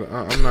 I'm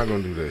not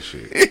gonna do that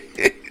shit.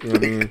 You know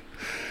what I mean?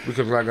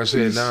 Because like I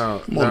said,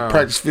 now I'm on the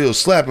practice field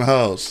slapping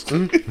hoes.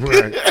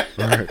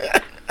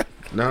 Right.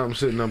 Now I'm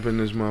sitting up in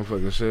this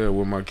motherfucking cell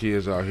with my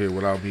kids out here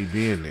without me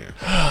being there.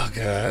 Oh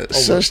God,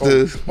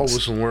 over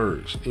some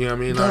words. You know what I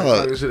mean?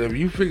 Like I said, if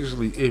you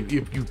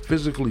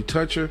physically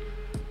touch her,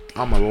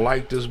 I'ma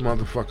light this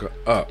motherfucker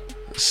up.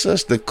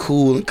 Such the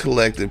cool and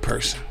collected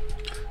person.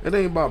 It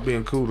ain't about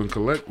being cool and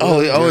collected.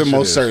 It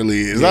most certainly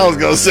is. I was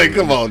gonna say,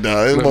 come on,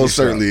 dog. It most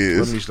certainly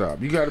is. Let me stop.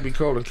 You got to be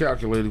cold and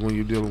calculated when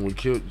you're dealing with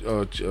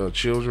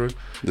children.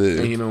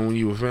 Yeah. And you know, when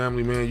you a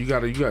family man, you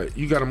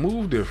gotta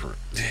move different.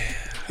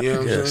 You know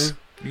what I'm saying?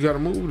 You gotta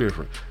move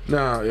different.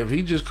 Now, if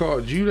he just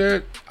called you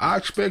that, I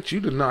expect you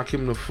to knock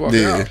him the fuck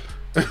out.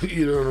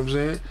 You know what I'm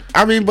saying?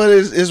 I mean, but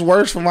it's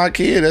worse for my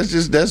kid.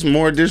 That's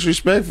more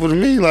disrespectful to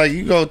me. Like,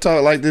 you go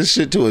talk like this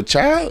shit to a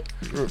child.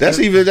 That's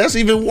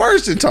even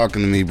worse than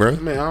talking to me, bro.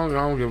 Man,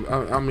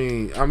 I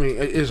mean,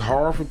 it's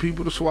hard for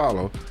people to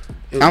swallow.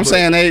 I'm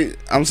saying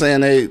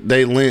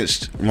they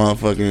lynched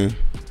motherfucking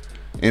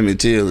Emmett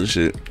Till and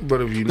shit.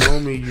 But if you know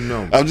me, you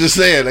know me. I'm just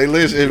saying they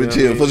lynched Emmett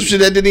Till for some shit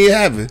that didn't even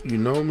happen. You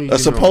know me. A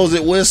supposed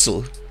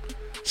whistle.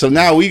 So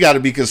now we got to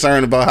be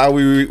concerned about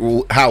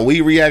how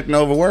we reacting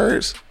over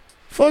words.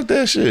 Fuck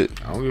that shit.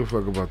 I don't give a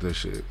fuck about that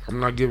shit. I'm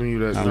not giving you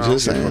that. I'm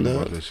just saying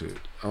about that shit.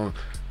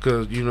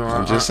 Cause you know,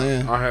 I'm just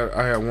saying. I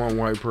had one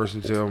white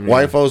person tell me.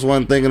 White folks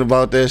wasn't thinking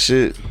about that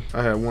shit.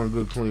 I had one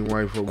good clean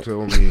white folk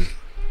tell me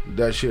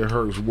that shit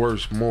hurts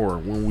more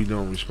when we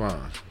don't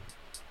respond.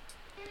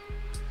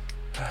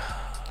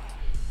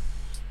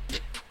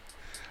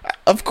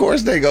 Of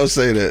course they gonna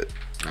say that.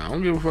 I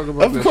don't give a fuck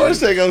about that. Of course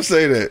they gonna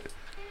say that.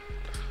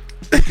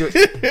 I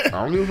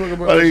don't give a fuck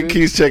about that.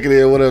 Keith's checking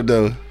in. What up,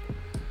 though?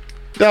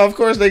 No, of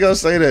course they gonna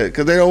say that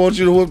because they don't want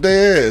you to whoop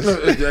their ass.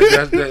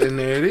 And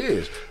there it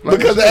is. Like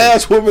because the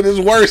ass whooping is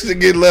worse than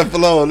getting left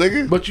alone,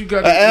 nigga. But you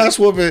got ass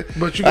whooping.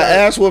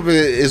 Ass whooping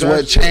is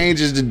what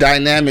changes the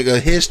dynamic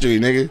of history,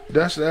 nigga.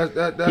 That's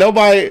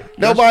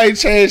nobody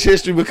changed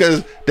history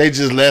because they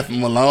just left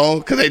them alone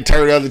because they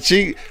turned the other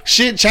cheek.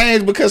 Shit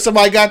changed because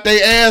somebody got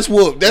their ass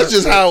whooped. That's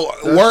just how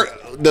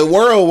the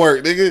world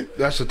worked, nigga.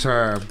 That's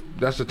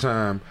the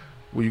time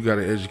where you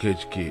gotta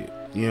educate your kid.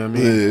 You know what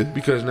I mean? Yeah.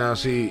 Because now,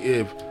 see,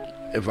 if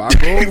if I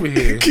go over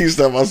here, Keep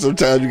stuff on.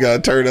 Sometimes you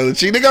gotta turn the other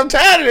cheek. Nigga, I'm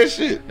tired of that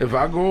shit. if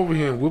I go over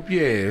here and whoop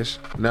your ass,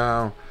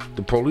 now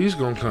the police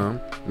gonna come.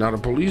 Now the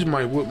police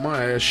might whoop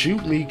my ass,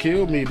 shoot me,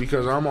 kill me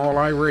because I'm all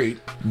irate,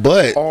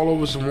 But all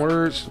over some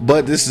words.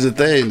 this is the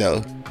thing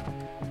though.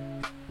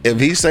 If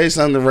he say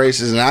something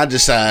racist and I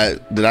decide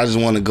that I just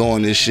want to go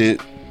on this shit,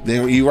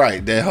 then you're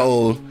right. That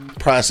whole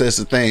process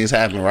of things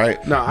happen,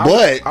 right? Now,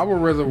 I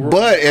would rather.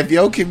 But if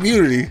your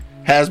community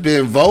has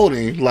been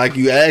voting like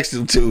you asked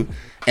them to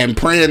and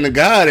praying to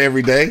God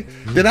every day,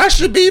 then I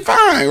should be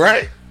fine,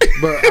 right?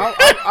 But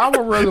I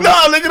would rather. No,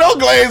 nigga, don't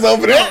glaze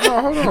over that.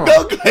 No, hold on.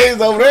 Don't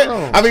glaze over that.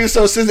 Hold on. I mean,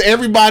 so since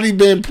everybody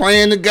been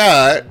praying to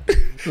God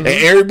and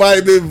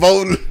everybody been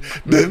voting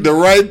the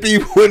right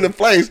people in the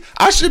place,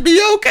 I should be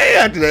okay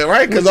after that,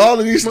 right? Because all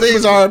of these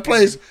things are in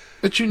place.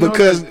 But you know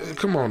because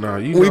come on now,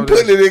 we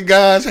put it in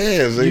God's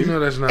hands, you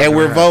know that's not and gonna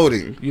we're happen.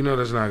 voting. You know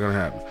that's not gonna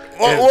happen.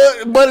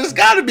 But it's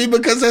got to be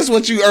because that's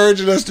what you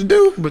urging us to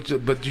do. But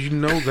you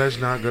know that's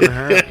not gonna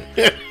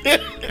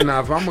happen. Now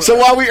if I'm So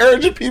why we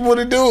urging people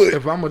to do it?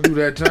 if I'm gonna do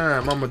that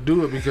time, I'm gonna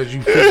do it because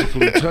you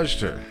physically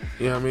touched her.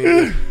 You know what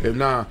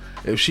I mean?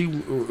 If she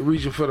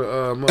reaching for the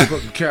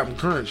motherfucking Captain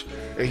Crunch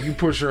and you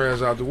push her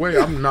ass out the way,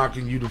 I'm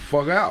knocking you the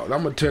fuck out.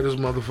 I'm gonna tear this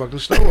motherfucking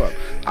stove up.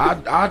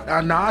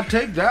 I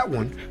take that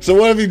one. So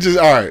what if he just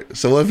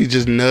So what if he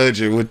just nudge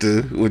her with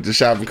the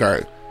shopping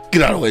cart?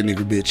 Get out of the way,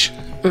 nigger bitch.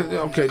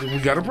 Okay, then we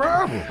got a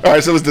problem. All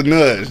right, so it's the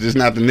nudge, just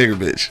not the nigger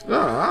bitch.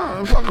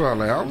 No, fuck all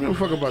that. I don't give a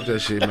fuck about that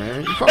shit,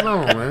 man. Fuck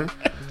on, man.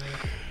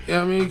 You know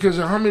what I mean? Because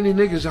how many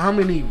niggas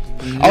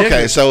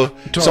Okay, so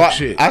talk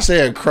shit? I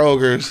said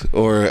Kroger's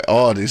or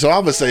Aldi. So I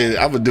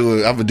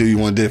would do you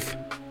one different.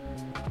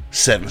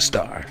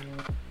 7-star.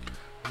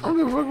 I don't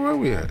give a fuck where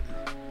we at.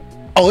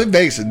 Oh, it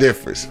makes a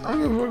difference. I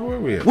don't give a fuck where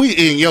we at. We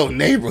in your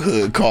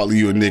neighborhood calling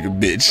you a nigga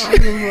bitch. I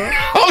don't give a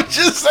fuck. I'm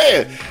just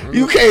saying.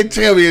 You can't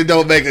tell me it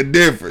don't make a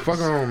difference. Fuck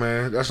on,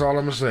 man. That's all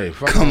I'm gonna say.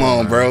 Fuck Come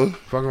on, man. bro.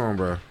 Fuck on,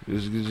 bro.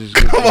 Just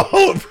Come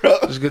on, bro.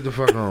 Just get the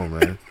fuck on,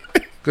 man.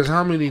 Cause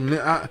how many?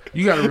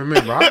 You gotta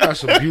remember, I got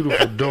some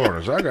beautiful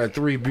daughters. I got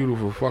 3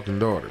 beautiful fucking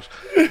daughters.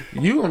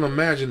 You don't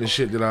imagine the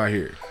shit that I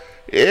hear.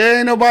 Yeah,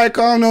 ain't nobody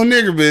calling no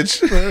nigger bitch.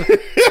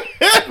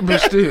 But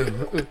still,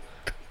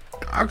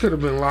 I could have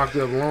been locked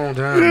up a long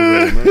time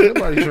ago, man.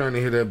 Nobody trying to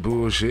hear that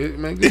bullshit,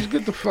 man. Just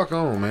get the fuck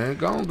on, man.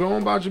 Go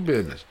on about your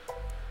business.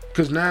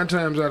 Cause 9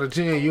 times out of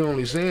 10, you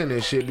only saying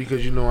that shit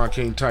because you know I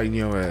can't tighten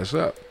your ass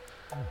up.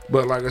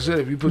 But like I said,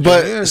 if you put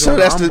your hands on,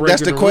 that's I'm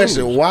that's the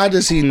question. rules. Why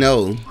does he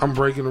know? I'm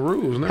breaking the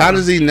rules now. How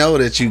does he know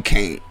that you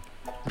can't?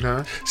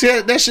 Huh? See,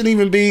 that shouldn't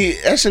even be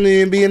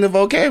in the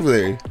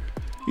vocabulary.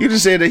 You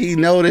just said that he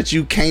know that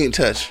you can't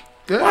touch.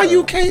 Yeah. Why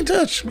you can't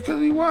touch? Because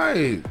he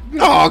white.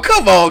 Oh,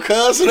 come on,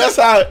 cuz. So that's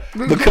how.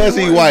 Because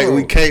he white,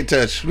 we can't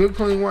touch. Good,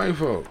 clean white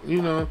folk.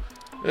 You know.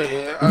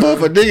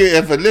 But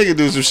if a nigga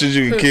do some shit,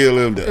 you can kill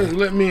him Hey, though.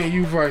 let me and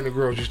you fight in the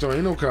grocery store.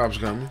 Ain't no cops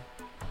coming.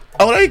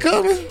 Oh, they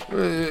coming?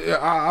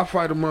 I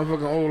fight a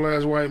motherfucking old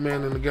ass white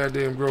man in the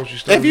goddamn grocery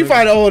store. If you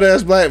fight an old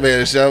ass black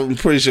man, I'm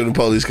pretty sure the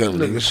police coming.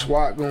 nigga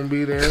SWAT gonna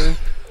be there.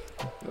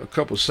 A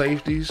couple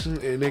safeties, and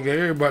nigga,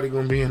 everybody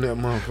gonna be in that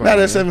motherfucker. Not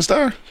that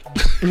 7-star.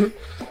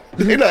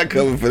 They not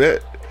coming for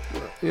that.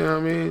 You know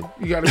what I mean?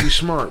 You gotta be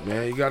smart,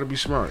 man. You gotta be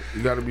smart.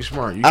 You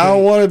I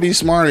don't want to be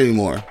smart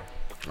anymore.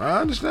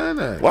 I understand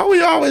that. Why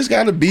we always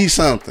gotta be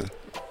something?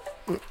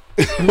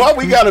 Why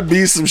we gotta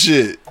be some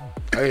shit?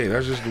 Hey,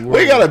 that's just the world.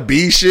 We gotta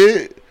be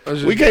shit.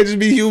 That's We just- can't just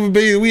be human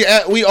beings.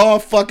 We all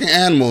fucking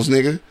animals,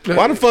 nigga.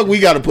 Why the fuck we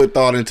gotta put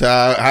thought into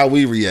how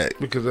we react?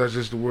 because that's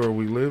just the world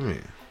we live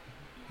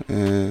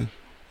in.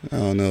 I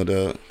don't know,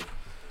 dog.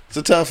 It's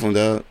a tough one,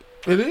 dog.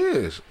 It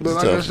is. But It's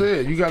like I tough.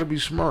 said, you gotta be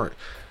smart.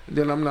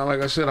 Then I'm not,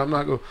 like I said, I'm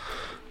not gonna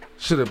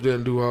sit up there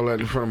and do all that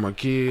in front of my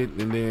kid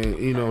and then,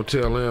 you know,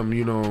 tell him,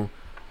 you know,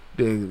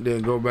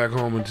 then go back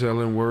home and tell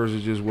them words are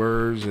just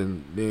words,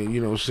 and then,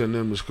 you know, send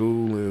them to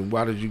school, and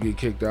why did you get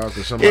kicked out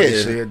because somebody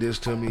Yeah. said this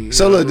to me. You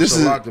So know, look, there's this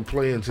a is- lot to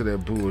play into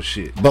that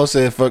bullshit. Bo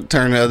said, fuck,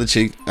 turn the other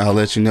cheek. I'll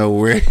let you know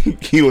where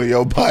you and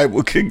your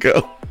Bible can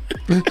go.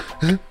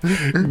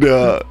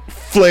 The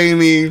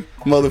flaming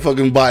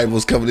motherfucking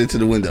Bibles coming into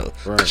the window.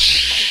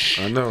 Right.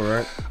 I know,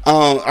 right?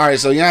 All right,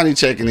 so Yanni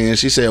checking in.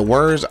 She said,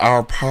 words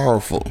are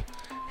powerful.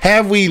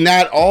 Have we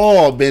not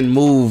all been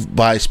moved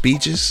by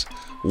speeches?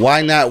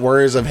 Why not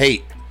words of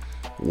hate?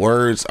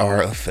 Words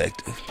are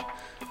effective.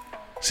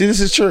 See, this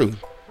is true.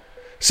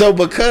 So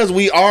because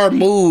we are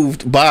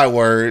moved by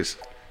words,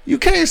 you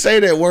can't say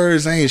that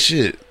words ain't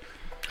shit.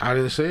 I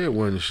didn't say it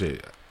wasn't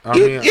shit. I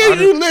You, mean, yeah, I you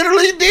didn't-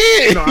 literally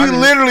did. No, I you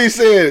didn't- literally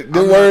said the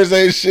I'm words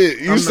ain't shit.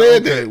 You I'm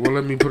said not, okay, that. well,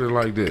 let me put it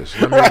like this.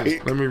 Let Right.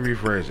 me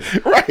rephrase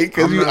it. Right,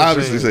 because I'm you not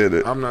obviously saying- said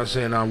it. I'm not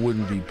saying I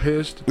wouldn't be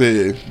pissed,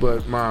 Yeah.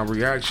 but my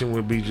reaction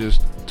would be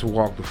just to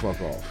walk the fuck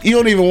off. You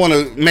don't even want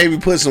to maybe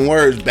put some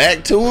words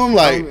back to him,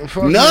 like Oh,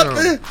 fuck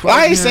nothing. him. Fuck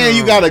I ain't saying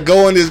you him. gotta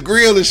go in this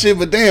grill and shit,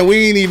 but damn,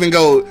 we ain't even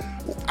go.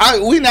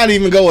 We not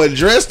even go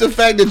address the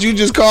fact that you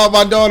just called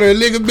my daughter a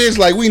nigga bitch.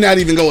 Like we not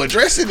even go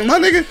address it, my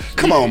nigga.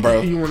 Come on,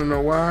 bro. You want to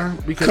know why?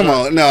 Because Come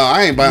on. No,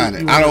 I ain't buying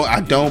it. you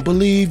I don't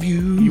believe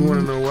you. You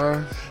want to know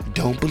why?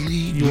 don't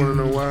believe You you. want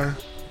to know why?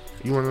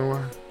 You want to know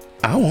why?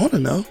 I want to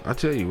know. I'll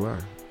tell you why.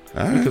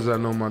 All right. Because I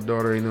know my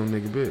daughter ain't no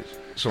nigga bitch.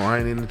 So I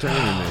ain't entertaining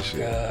that shit.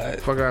 God.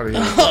 Fuck out of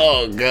here.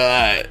 Oh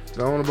God.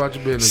 Go on about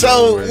your business.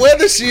 So man.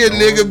 whether she a Go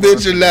on nigga about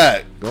bitch or your-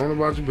 not, Go on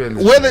about your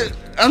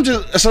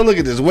business. so look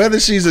at this. Whether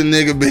she's a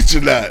nigga bitch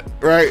or not,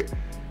 right?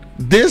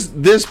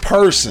 This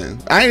person,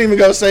 I ain't even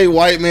gonna say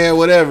white man,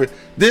 whatever.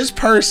 This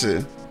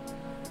person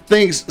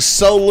thinks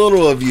so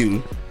little of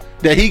you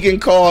that he can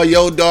call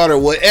your daughter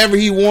whatever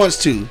he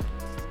wants to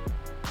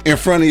in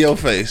front of your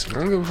face. I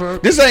don't give a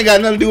fuck. This ain't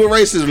got nothing to do with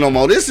racism no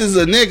more. This is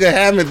a nigga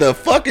having the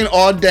fucking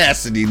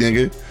audacity,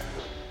 nigga.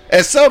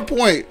 At some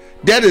point,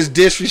 that is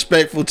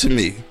disrespectful to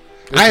me.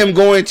 I am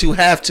going to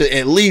have to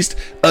at least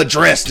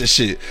address the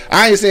shit.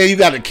 I ain't saying you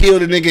got to kill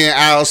the nigga in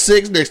aisle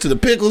 6 next to the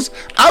pickles.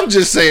 I'm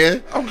just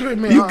saying, Okay,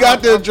 man. you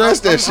got to address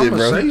that shit, I'm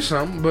bro. say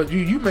something, but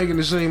you making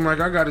it seem like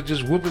I got to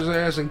just whoop his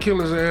ass and kill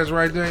his ass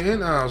right there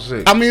in aisle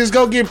 6. I mean, it's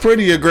gonna get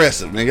pretty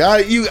aggressive,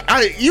 nigga.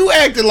 You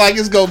acting like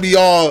it's gonna be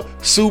all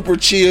super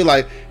chill.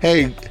 Like,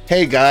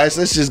 hey guys,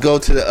 let's just go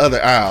to the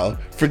other aisle.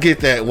 Forget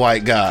that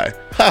white guy.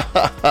 Ha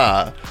ha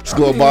ha. Let's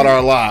go about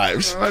our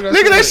lives, like I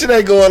nigga. That said- shit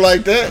ain't going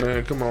like that.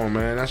 Man, come on,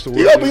 man. That's the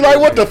You gonna be like,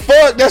 what the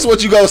fuck? That's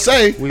what you gonna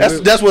say.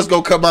 That's what's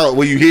gonna come out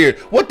when you hear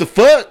what the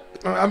fuck.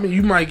 I mean,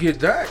 you might get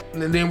that,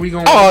 and then we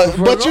gonna. Oh,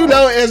 but you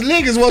know, as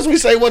niggas, once we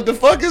say what the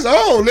fuck is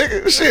on,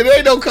 nigga, shit,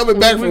 ain't no coming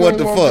back from what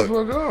the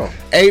fuck.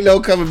 Ain't no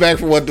coming back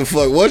from what the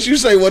fuck. Once you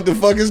say what the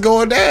fuck is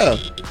going down,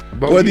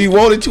 whether you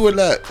want it to or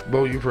not.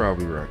 Bo, you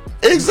probably right.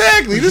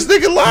 Exactly. This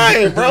nigga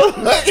lying, bro.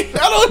 Like,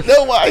 I don't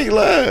know why he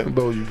lying.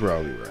 Bo, you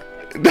probably right.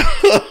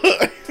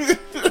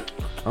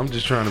 I'm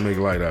just trying to make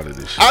light out of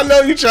this shit. I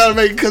know you trying to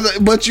make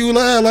it, but you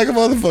lying like a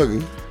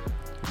motherfucker.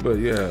 But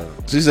yeah,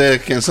 She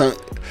said, "Can some?"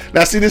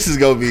 Now, see, this is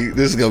gonna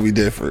be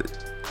different.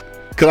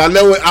 Cause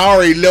I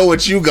already know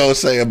what you gonna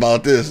say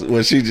about this.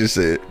 What she just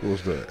said.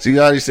 what's that? So you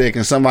already said,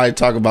 "Can somebody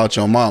talk about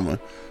your mama?"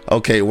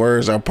 Okay,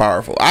 words are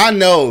powerful. I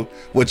know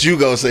what you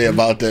gonna say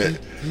about that.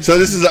 So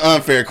this is an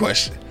unfair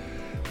question,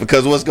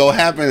 because what's gonna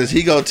happen is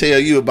he gonna tell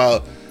you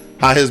about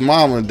how his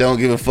mama don't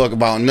give a fuck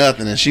about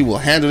nothing, and she will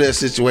handle that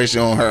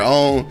situation on her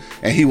own,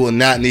 and he will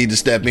not need to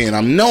step in.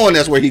 I'm knowing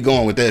that's where he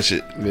going with that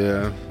shit.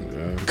 Yeah.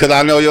 Cause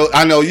I know you,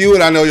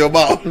 and I know your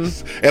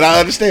boss, and I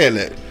understand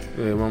that.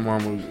 Yeah, my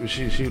mama,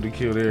 she would have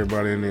killed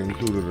everybody in there,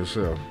 including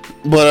herself.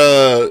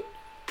 But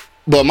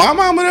my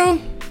mama though,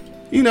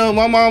 you know,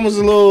 my mom was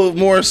a little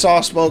more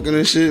soft spoken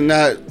and shit,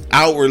 not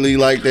outwardly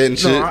like that and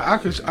shit. No, I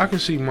can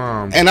see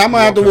moms. And I'm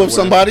gonna have to walking whoop away.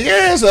 somebody's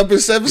ass up in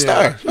 7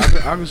 Yeah, Star.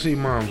 I can see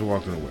moms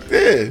walking away.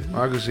 Yeah,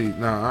 I can see.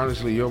 Now,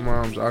 honestly, your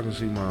moms, I can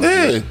see moms.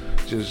 Yeah.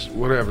 Just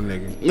whatever,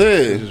 nigga.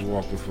 Yeah. Just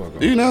walk the fuck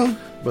off. you know.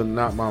 But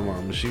not my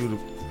mom. She would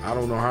have. I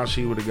don't know how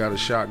she would have got a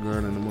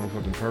shotgun in the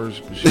motherfucking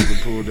purse, but she would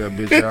have pulled that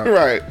bitch out.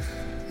 Right.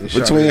 and shot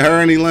Between her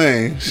and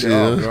Elaine. Shit.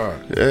 Oh,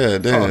 God. Yeah, Oh,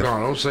 damn. no,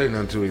 don't say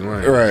nothing to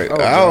Elaine. Right. Oh,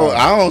 God.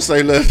 I don't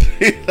say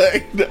nothing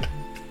like that.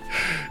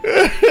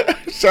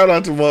 Shout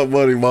out to my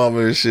buddy mama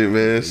and shit,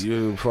 man.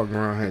 You fucking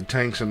around, had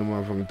tanks in the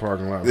motherfucking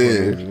parking lot.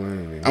 Yeah. Fucking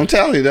Elaine, nigga. I'm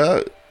telling you,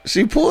 dog.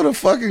 She pulled a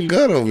fucking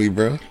gun on me,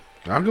 bro.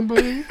 I can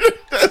believe it.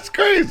 That's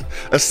crazy.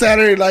 A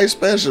Saturday night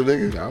special,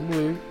 nigga. I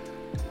believe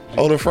it.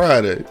 On a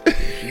Friday.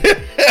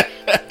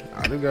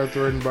 I done got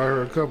threatened by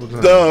her a couple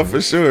times. No,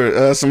 for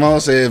sure. Simone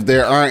said if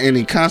there aren't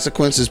any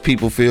consequences,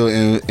 people feel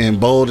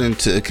emboldened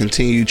to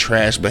continue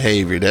trash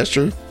behavior. That's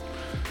true.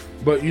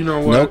 But you know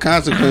what? No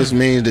consequence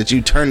means that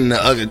you turn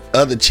the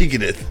other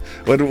cheeketh.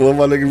 What my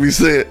nigga be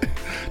said?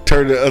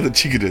 Turn the other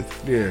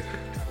cheeketh. Yeah.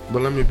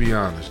 But let me be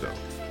honest, though.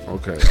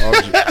 Okay.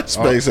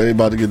 Space ain't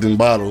about to get them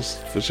bottles,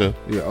 for sure.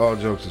 Yeah, all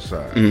jokes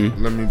aside,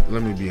 Mm-hmm.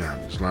 let me be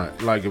honest.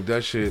 Like if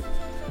that shit,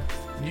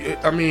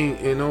 I mean,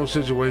 in those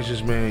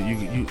situations, man,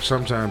 you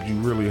sometimes you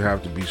really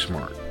have to be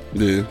smart.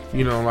 Yeah.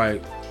 You know,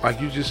 like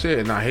you just said,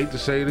 and I hate to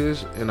say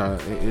this, and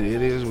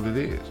it is what it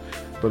is.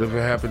 But if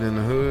it happened in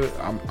the hood,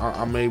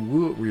 I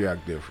would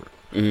react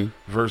different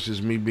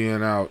versus me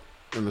being out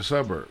in the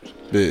suburbs.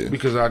 Yeah.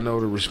 Because I know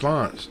the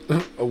response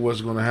of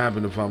what's going to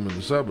happen if I'm in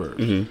the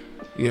suburbs.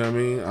 You know what I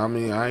mean? I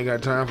mean, I ain't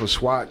got time for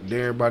SWAT and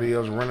everybody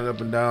else running up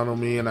and down on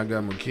me, and I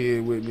got my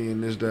kid with me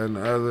and this, that, and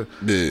the other.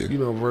 Yeah. You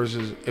know,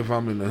 versus if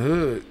I'm in the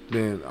hood,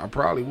 then I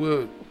probably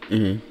would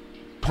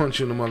punch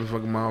you in the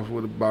motherfucking mouth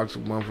with a box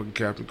of motherfucking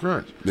Captain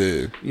Crunch.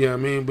 Yeah. You know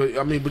what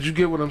I mean? But you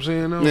get what I'm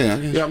saying, though? Yeah, I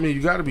guess. I mean,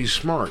 you got to be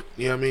smart.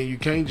 You know what I mean? You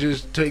can't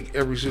just take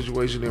every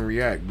situation and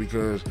react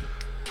because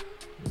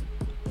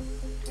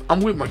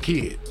I'm with my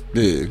kid.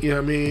 Yeah. You know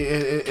what I mean?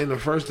 And the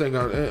first thing,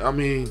 I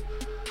mean,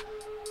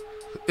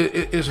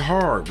 it's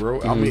hard,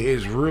 bro. I mean,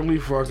 it's really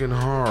fucking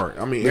hard.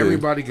 I mean,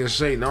 everybody can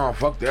say, no,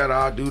 fuck that,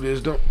 I'll do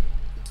this.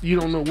 You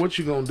don't know what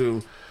you're going to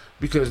do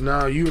because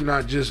now you're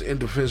not just in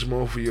defense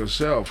mode for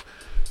yourself.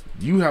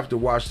 You have to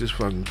watch this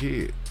fucking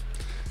kid.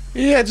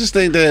 Yeah, I just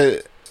think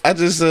that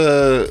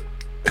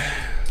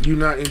You're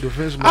not in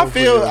defense mode I for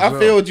feel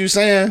yourself. what you're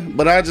saying,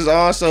 but I just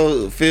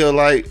also feel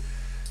like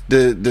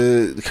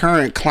the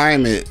current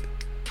climate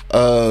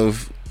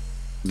of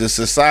the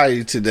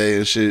society today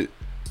and shit.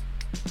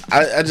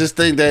 I just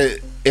think that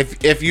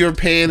if you're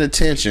paying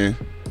attention,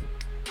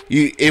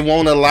 it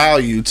won't allow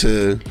you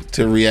to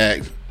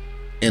react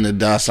in a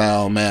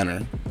docile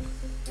manner.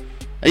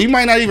 And you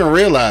might not even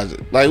realize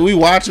it. Like, we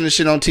watching this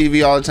shit on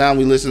TV all the time.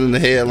 We listening to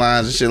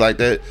headlines and shit like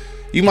that.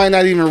 You might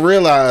not even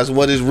realize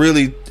what is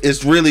really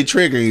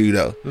triggering you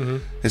though. Mm-hmm.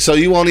 And so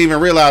you won't even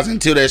realize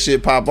until that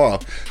shit pop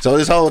off. So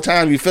this whole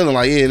time you feeling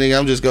like, yeah, nigga,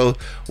 I'm just go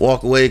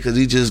walk away because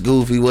he just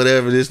goofy,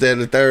 whatever, this, that,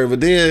 and the third.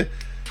 But then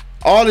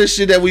all this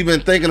shit that we've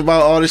been thinking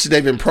about, all this shit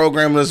they've been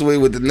programming us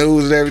with the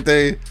news and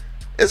everything,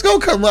 it's gonna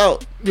come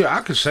out. Yeah, I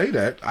could say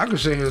that. I could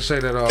sit here and say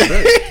that all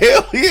day.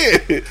 Hell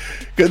yeah.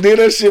 Because then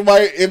that shit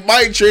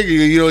might trigger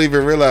you. You don't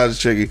even realize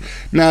it's triggering.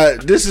 Now,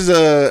 this is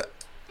the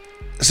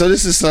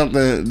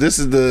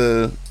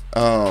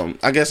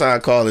I guess I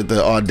call it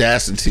the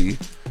audacity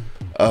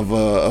of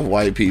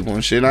white people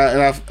and shit.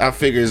 And I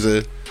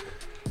figure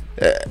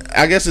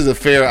I guess it's a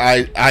fair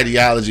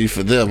ideology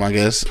for them, I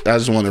guess. I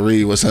just want to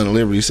read what Son of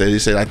Liberty said. He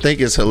said, I think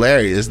it's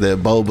hilarious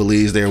that Bo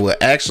believes there will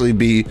actually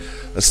be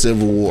a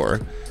civil war.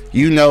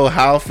 You know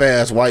how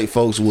fast white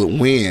folks would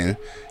win.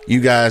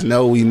 You guys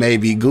know we may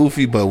be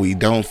goofy, but we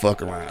don't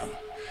fuck around.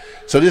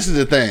 So this is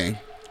the thing.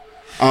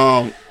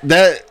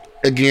 That,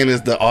 again,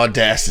 is the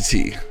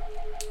audacity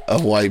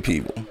of white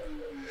people.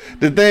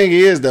 The thing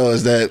is, though,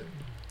 is that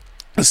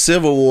a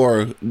civil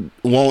war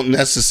won't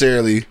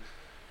necessarily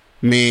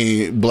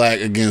mean black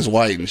against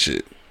white and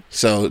shit.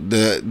 So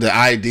the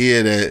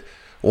idea that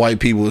white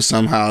people will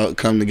somehow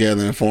come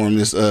together and form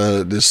this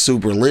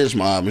super lynch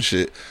mob and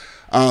shit.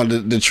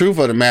 The truth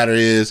of the matter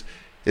is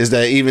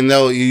that even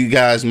though you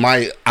guys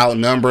might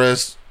outnumber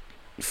us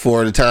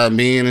for the time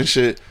being and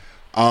shit,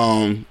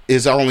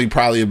 it's only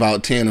probably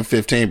about 10 or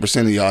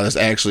 15% of y'all that's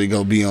actually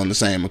gonna be on the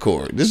same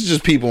accord. This is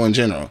just people in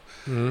general.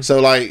 Mm-hmm.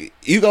 So like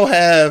you go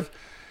have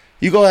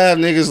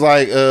niggas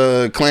like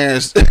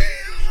Clarence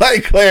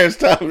like Clarence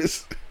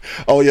Thomas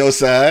on your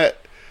side,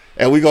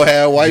 and we gonna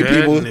have white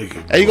people, and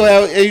you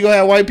gonna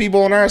have white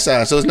people on our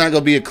side. So it's not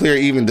gonna be a clear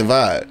even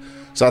divide.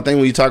 So I think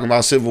when you're talking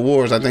about civil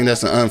wars, I think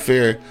that's an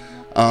unfair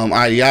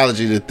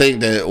ideology to think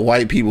that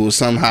white people will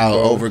somehow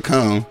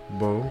overcome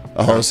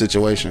a whole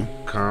situation.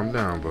 Calm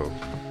down, Bo.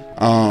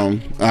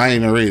 I ain't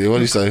even read it. What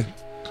do you say?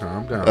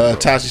 Calm down.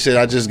 Tashi said,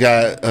 I just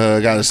got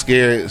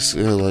scared.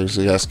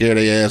 Got scared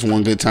their ass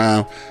one good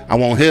time. I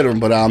won't hit them,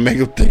 but I'll make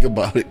them think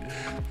about it.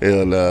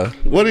 Hell nah.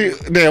 What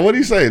do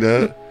you say,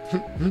 Doug?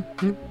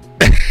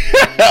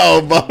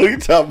 Oh, Bo, you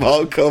talking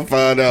about? Come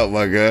find out,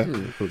 my guy.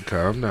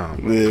 Calm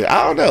down. Yeah,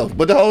 I don't know,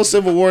 but the whole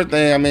Civil War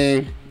thing. I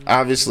mean,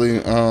 obviously,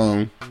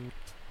 I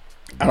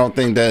don't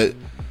think that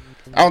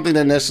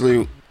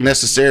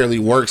necessarily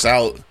works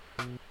out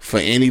for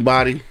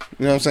anybody. You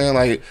know what I'm saying?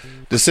 Like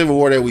the Civil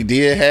War that we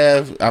did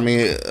have. I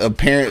mean,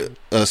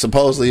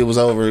 supposedly it was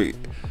over,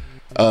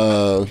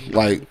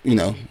 like, you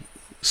know,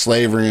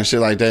 slavery and shit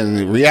like that. And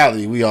in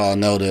reality, we all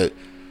know that.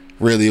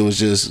 Really, it was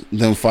just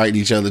them fighting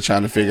each other,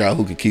 trying to figure out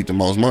who could keep the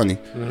most money.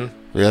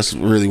 Mm-hmm. That's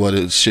really what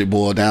it shit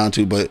boiled down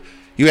to. But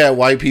you had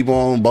white people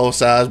on both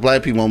sides,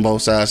 black people on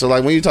both sides. So,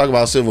 like, when you talk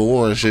about Civil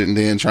War and shit, and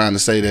then trying to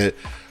say that,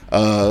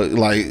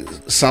 like,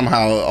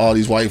 somehow all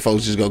these white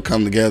folks just go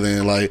come together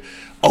and, like,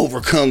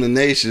 overcome the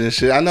nation and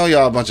shit. I know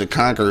y'all a bunch of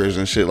conquerors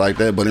and shit like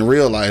that, but in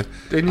real life,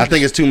 I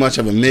think it's too much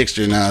of a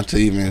mixture now to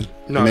even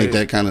make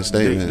that kind of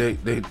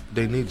statement.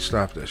 They need to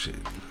stop that shit.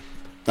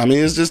 I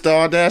mean, it's just the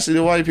audacity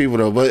of white people,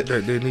 though. But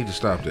they need to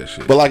stop that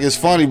shit. But like, it's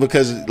funny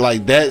because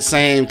like that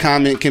same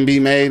comment can be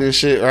made and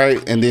shit,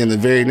 right? And then the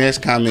very next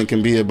comment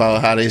can be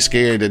about how they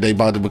scared that they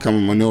about to become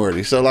a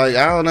minority. So like,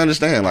 I don't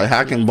understand. Like,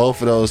 how can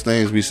both of those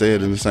things be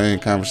said in the same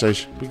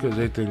conversation? Because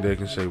they think they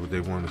can say what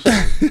they want to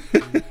say.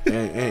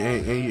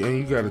 and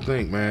you got to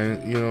think,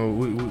 man. You know,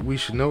 we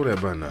should know that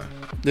by now.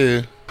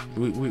 Yeah.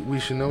 We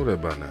should know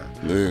that by now.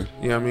 Yeah.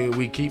 You know what I mean?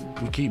 We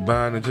keep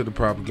buying into the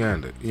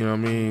propaganda. You know what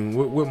I mean?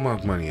 What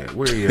Monk Money at?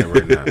 Where he at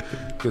right now?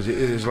 Because it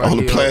is like on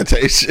the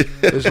plantation.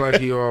 It's like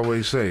he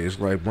always say. It's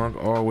like Monk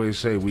always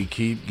say. We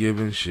keep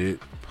giving shit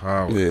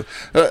power. Yeah.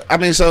 I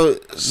mean, so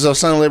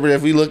Son of Liberty.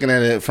 If we looking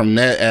at it from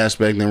that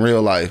aspect in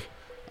real life,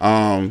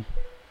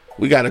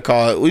 we got to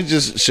call it. We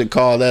just should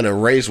call that a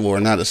race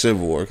war, not a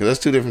civil war, because that's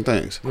two different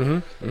things.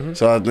 Mm-hmm. Mm-hmm.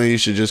 So I think you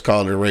should just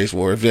call it a race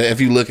war if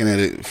you're looking at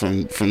it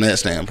from that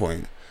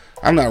standpoint.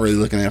 I'm not really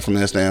looking at it from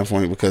that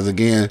standpoint because,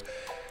 again,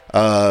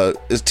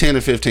 it's 10 to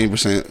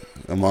 15%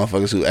 of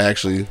motherfuckers who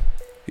actually,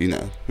 you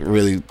know,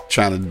 really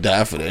trying to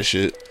die for that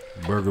shit.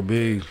 Burger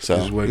B, so,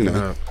 just waking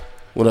up.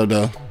 What up,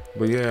 though?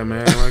 But yeah,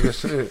 man, like I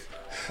said.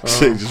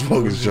 Shit, just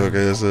focus your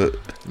ass up.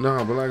 No,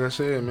 but like I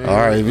said, man. All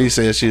right, V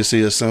said she'll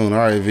see us soon. All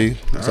right, V.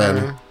 What's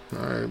happening?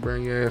 All right,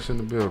 bring your ass in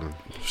the building.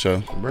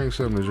 Sure. Bring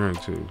something to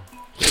drink, too.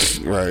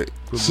 Right.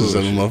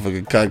 Some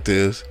motherfucking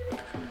cocktails.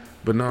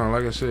 But no,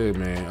 like I said,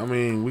 man, I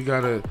mean, you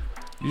gotta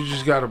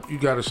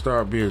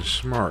start being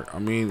smart. I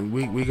mean,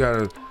 we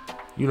gotta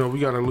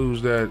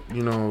lose that,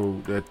 you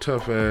know, that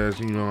tough ass,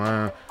 you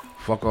know,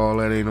 fuck all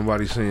that, ain't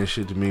nobody saying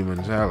shit to me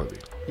mentality.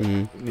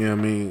 Mm-hmm. You know what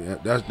I mean?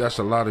 That's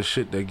a lot of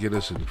shit that get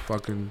us in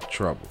fucking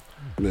trouble.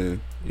 Yeah.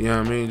 You know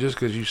what I mean? Just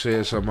because you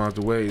said something out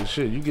the way,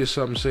 shit, you get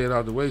something said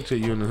out the way till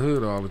you're in the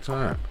hood all the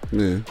time. Yeah.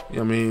 You know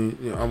what I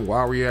mean?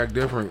 Why react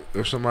different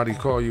if somebody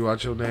call you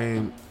out your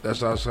name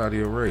that's outside of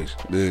your race?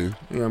 Yeah. You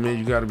know what I mean?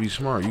 You got to be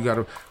smart. You got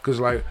to, because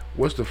like,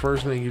 what's the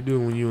first thing you do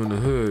when you in the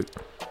hood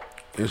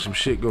and some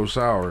shit goes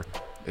sour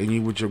and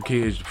you with your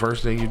kids, the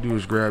first thing you do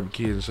is grab your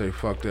kids and say,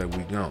 fuck that,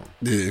 we gone.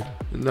 Yeah.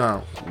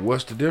 Now,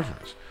 what's the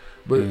difference?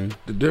 But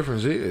the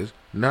difference is,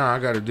 now I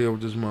got to deal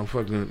with this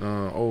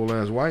motherfucking old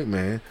ass white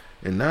man,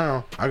 and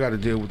now I got to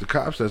deal with the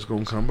cops that's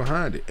going to come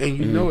behind it. And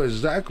you know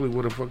exactly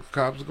where the fuck the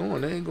cops are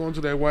going. They ain't going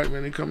to that white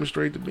man, they coming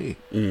straight to me.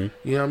 You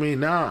know what I mean?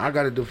 Now I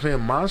got to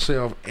defend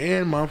myself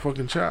and my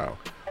fucking child.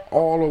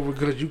 All over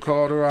because you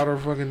called her out her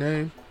fucking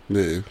name?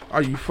 Yeah.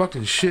 Are you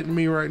fucking shitting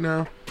me right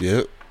now?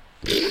 Yep.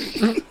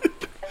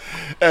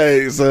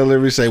 Hey, so let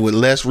me say, with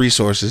less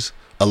resources,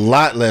 a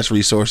lot less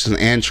resources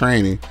and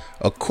training,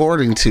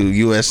 according to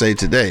USA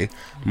Today,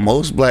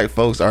 most black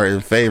folks are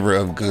in favor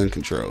of gun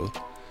control.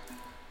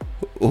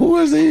 Who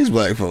is these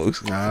black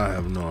folks? I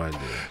have no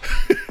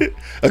idea.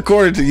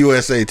 According to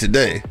USA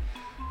Today.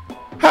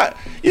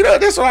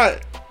 That's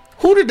right.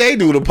 Who did they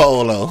do the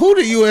poll on? Who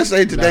did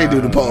USA Today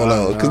do the poll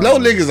on? Because no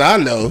niggas I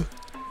know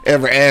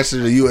ever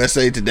answered the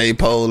USA Today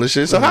poll and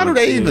shit. So how do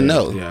they even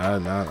know? Yeah,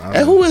 I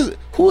And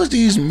who is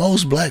these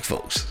most black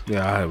folks?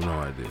 Yeah, I have no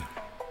idea.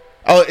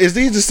 Oh, is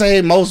these the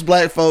same most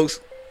black folks?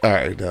 All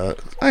right, dog.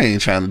 I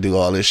ain't trying to do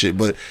all this shit,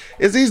 but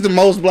is these the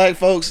most black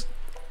folks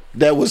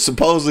that was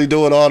supposedly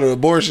doing all the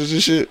abortions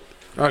and shit?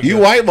 Okay. You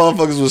white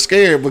motherfuckers was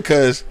scared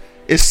because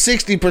it's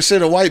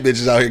 60% of white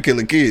bitches out here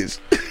killing kids.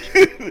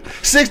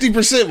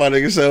 60%, my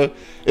nigga. So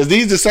is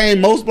these the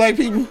same most black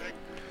people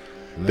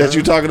that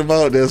you talking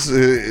about? That's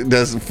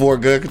for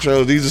gun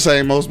control. These the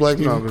same most black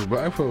people? No, because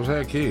black folks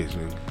had kids,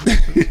 nigga.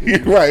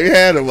 Right, you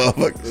had them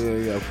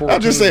motherfuckers. Yeah.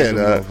 I'm just saying,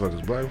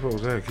 motherfuckers. Black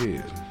folks had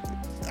kids.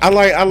 I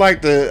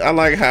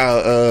like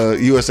how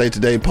USA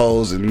Today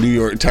polls and New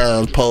York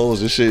Times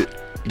polls and shit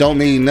don't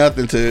mean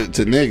nothing to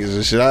niggas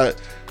and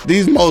shit.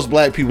 These most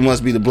black people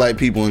must be the black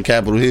people in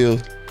Capitol Hill,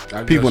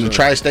 people in the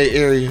tri-state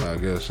area. I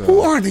guess so.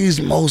 Who are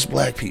these most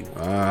black people?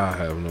 I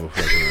have no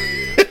fucking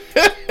idea.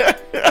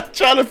 I'm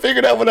trying to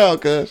figure that one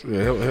out, cuz.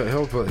 Yeah,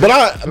 help us. But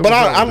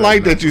I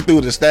like that you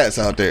threw the stats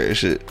out there and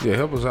shit. Yeah,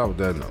 help us out with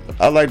that number.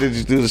 I like that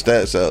you threw the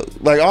stats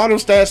out. Like, all them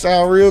stats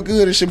sound real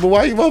good and shit, but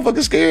why you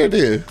motherfucking scared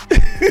then?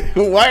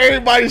 Why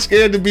everybody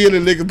scared to be in a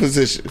nigga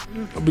position?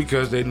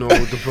 Because they know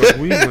what the fuck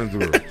we went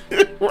through.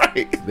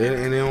 Right.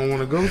 And they don't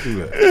want to go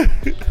through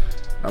that.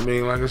 I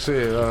mean, like I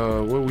said,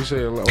 what we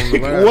said on the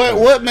last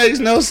what makes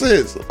no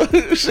sense?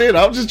 Shit,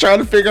 I'm just trying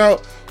to figure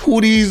out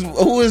who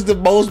is the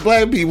most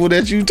black people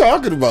that you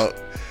talking about.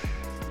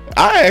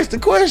 I asked the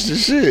question,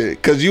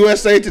 shit, because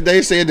USA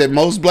Today said that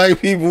most black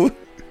people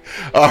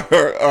are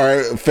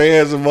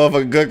fans of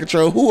motherfucking gun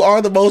control. Who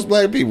are the most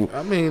black people?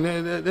 I mean,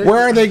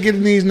 where are they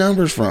getting these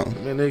numbers from?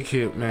 Man, they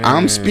kid, man.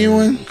 I'm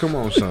spewing. Come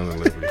on, son of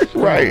liberty.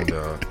 Right.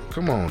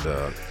 Come on,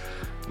 dog.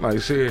 Like,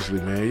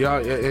 seriously, man.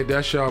 Y'all,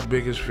 that's y'all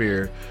biggest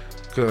fear,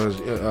 because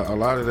a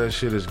lot of that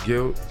shit is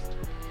guilt.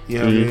 You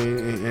know what I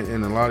mean?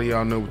 And a lot of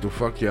y'all know what the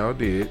fuck y'all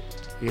did.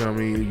 You know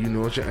what I mean? You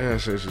know what your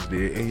ancestors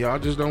did. And y'all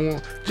just don't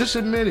want... Just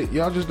admit it.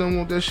 Y'all just don't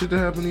want that shit to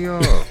happen to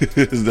y'all.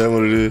 Is that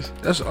what it is?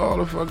 That's all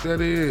the fuck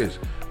that is.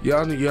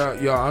 Y'all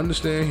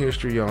understand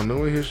history. Y'all know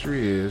what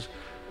history is.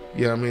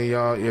 You know what I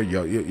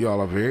mean? Y'all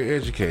are very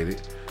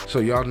educated. So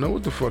y'all know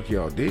what the fuck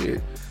y'all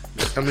did.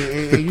 I mean,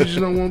 and you just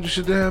don't want the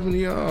shit to happen to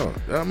y'all.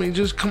 I mean,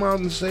 just come out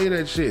and say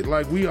that shit.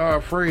 Like, we are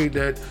afraid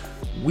that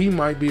we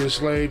might be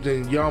enslaved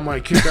and y'all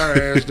might kick our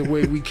ass the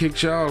way we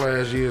kicked y'all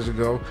ass years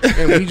ago.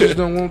 And we just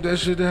don't want that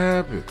shit to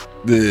happen.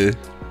 Yeah.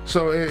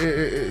 So,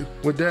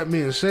 with that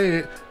being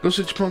said, go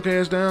sit your punk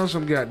ass down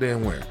some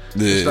goddamn where.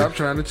 Yeah. Stop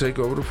trying to take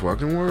over the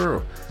fucking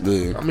world.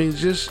 Yeah. I mean,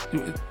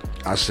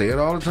 I say it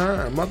all the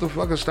time.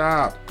 Motherfucker,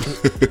 stop.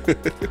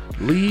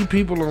 Leave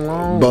people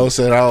alone. Bo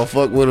said, I don't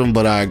fuck with him,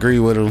 but I agree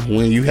with him.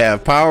 When you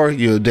have power,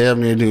 you'll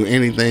damn near do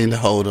anything to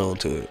hold on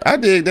to it. I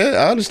dig that.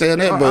 I understand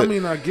that. But I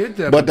mean, I get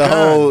that. But the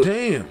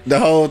damn.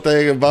 whole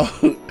thing about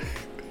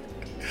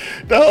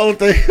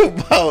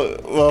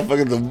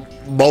motherfucking the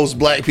most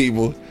black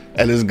people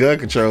and this gun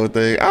control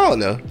thing, I don't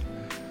know.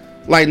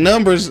 Like,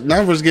 numbers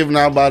given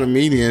out by the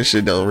media and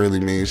shit don't really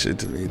mean shit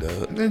to me,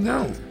 though. They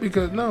don't.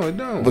 It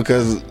don't.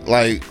 Because,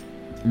 like,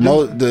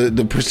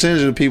 the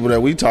percentage of people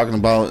that we talking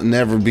about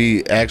never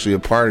be actually a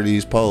part of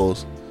these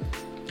polls.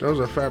 Those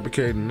are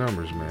fabricated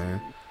numbers,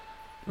 man.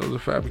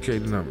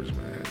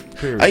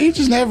 Period. You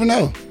just never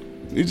know.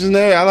 You just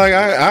never.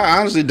 I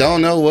honestly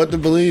don't know what to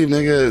believe,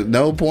 nigga.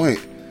 No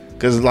point.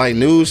 Because, like,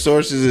 news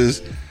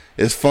sources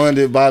is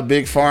funded by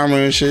Big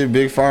Pharma and shit.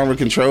 Big Pharma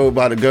controlled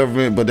by the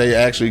government, but they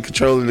actually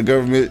controlling the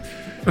government.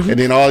 And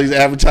then all these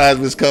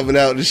advertisements coming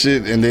out and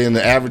shit. And then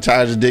the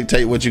advertisers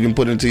dictate what you can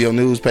put into your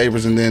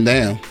newspapers. And then,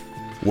 damn,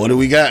 what do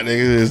we got, nigga?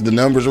 Is the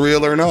numbers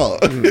real or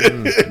not? You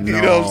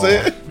know what I'm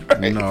saying?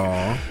 Right? No.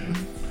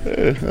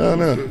 I don't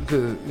know.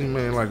 Because,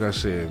 man, like I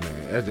said,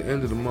 man, at the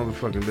end of the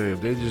motherfucking day,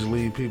 if they just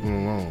leave people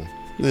alone,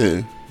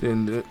 Yeah.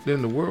 then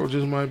the world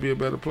just might be a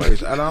better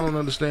place. And I don't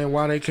understand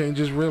why they can't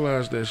just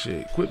realize that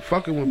shit. Quit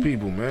fucking with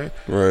people, man.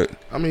 Right.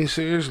 I mean,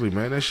 seriously,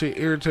 man, that shit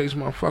irritates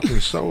my fucking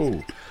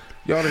soul.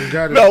 Y'all done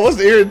got it. No, what's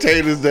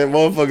irritating is that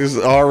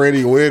motherfuckers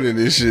already winning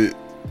this shit.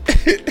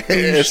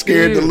 And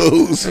scared to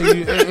lose.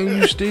 And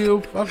you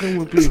still fucking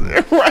with people.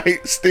 Right.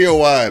 Still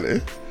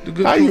whining.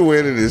 How you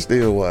winning and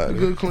still The whining?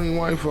 good, clean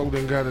white folk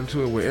done got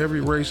into it with every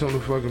race on the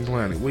fucking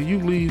planet. Well, you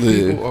leave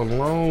people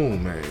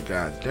alone, man.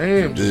 God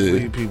damn, just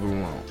leave people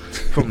alone.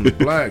 From the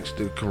blacks,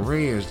 the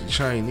Koreans, the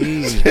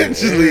Chinese.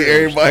 Just leave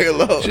everybody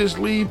alone. Just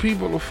leave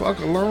people the fuck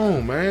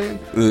alone, man.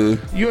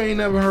 You ain't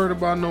never heard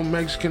about no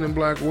Mexican and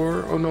black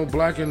war or no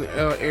black and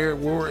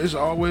Arab war. It's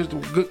always the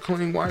good,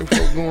 clean white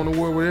folk going to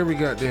war with every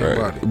goddamn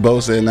body. Bo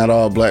said not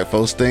all black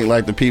folks think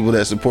like the people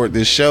that support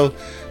this show.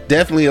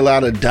 Definitely a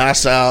lot of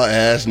docile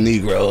ass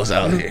Negroes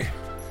out here.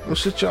 Well,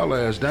 sit y'all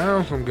ass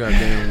down from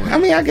goddamn way. I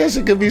mean, I guess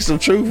it could be some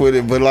truth with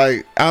it, but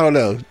like, I don't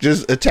know.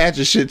 Just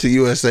attaching shit to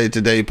USA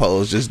Today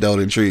polls just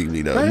don't intrigue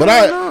me though. Man, But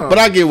no.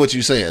 I get what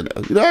you're saying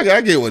though. You know, I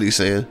get what he's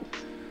saying.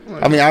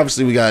 I mean,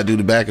 obviously we gotta do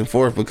the back and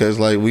forth because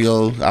like we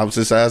on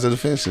opposite sides of the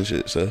fence and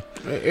shit. So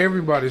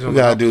Everybody's on we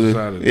the gotta opposite do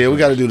side of the the we fence.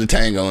 gotta do the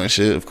tango and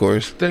shit, of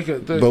course.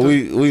 But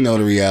we know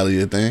the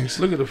reality of things.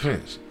 Look at the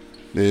fence.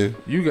 Yeah.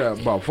 You got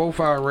about 4 or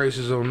 5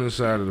 races on this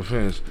side of the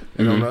fence,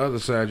 and Mm-hmm. on the other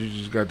side, you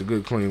just got the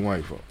good, clean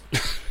white folk.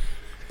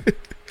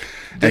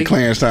 And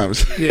Clarence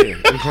Thomas. Yeah,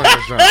 and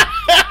Clarence Thomas.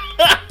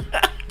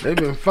 They've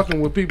been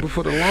fucking with people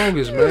for the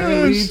longest, man.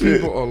 Oh, Leave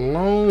shit. people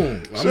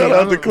alone. Shout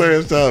out to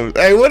Clarence Thomas.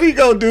 Hey, what he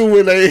gonna do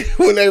when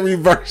they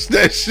reverse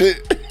that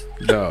shit?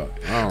 Dog,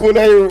 I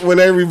don't- When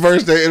they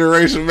reverse that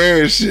interracial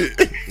marriage shit?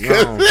 I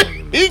don't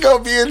fucking know. He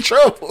gonna be in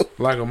trouble.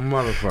 Like a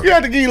motherfucker. You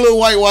have to give your little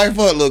white wife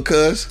up, little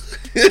cuz.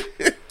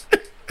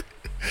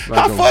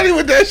 How funny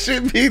would that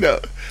shit be though?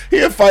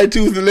 He'll fight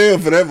tooth and nail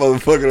for that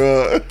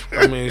motherfucker.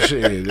 I mean,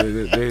 shit.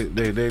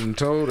 They done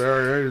told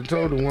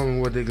the woman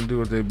what they can do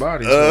with their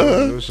body.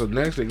 So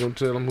next they gonna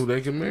tell them who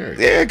they can marry.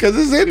 Yeah, cause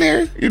it's in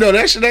there. You know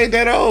that shit ain't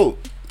that old.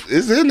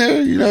 It's in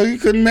there. You know you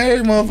couldn't marry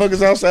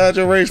motherfuckers outside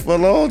your race for a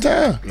long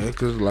time. Yeah,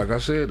 because like I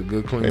said, the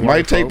good clean They white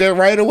might take folk, that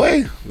right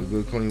away. The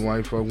good clean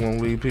white folk won't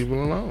leave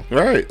people alone.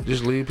 Right.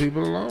 Just leave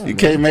people alone. You man.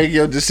 can't make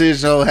your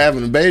decision on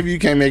having a baby. You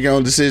can't make your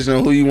own decision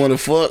on who you want to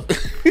fuck.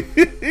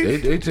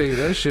 They tell you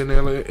that shit in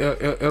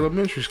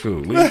elementary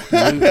school.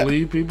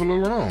 Leave people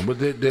alone. But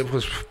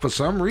for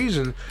some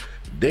reason,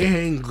 they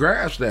ain't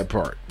grasped that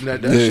part.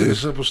 That shit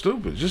is simple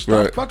stupid. Just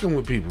stop fucking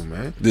with people,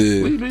 man.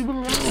 Yeah. Leave people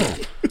alone.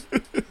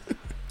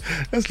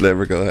 That's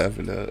never gonna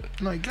happen, dog.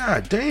 Like,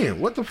 god damn,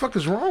 what the fuck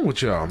is wrong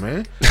with y'all,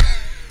 man?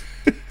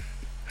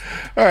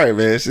 All right,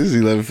 man. It's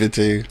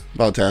 11:15.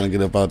 About time to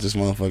get up out this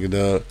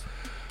motherfucker,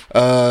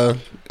 dog.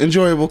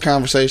 Enjoyable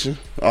conversation.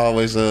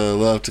 Always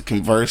love to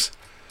converse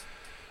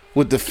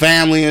with the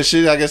family and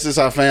shit. I guess it's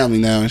our family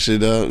now and shit,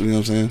 dog. You know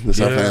what I'm saying?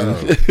 It's our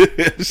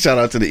family. Shout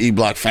out to the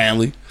E-Block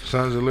family.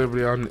 Sons of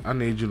Liberty, I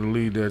need you to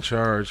lead that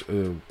charge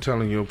of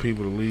telling your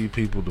people to leave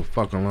people the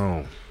fuck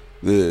alone.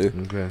 Yeah.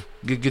 Okay,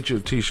 get you a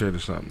T-shirt or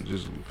something.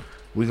 Just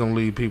we gonna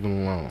leave people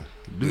alone.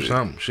 Do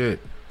something,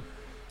 shit.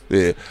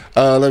 Yeah.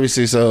 Let me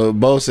see. So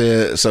Bo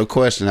said, so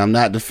question, I'm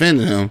not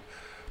defending him,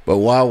 but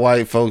why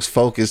white folks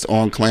focused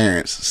on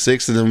Clarence?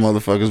 6 of them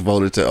motherfuckers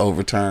voted to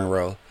overturn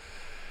Roe.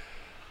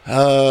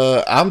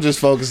 I'm just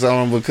focused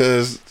on him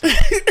because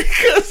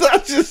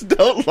I just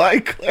don't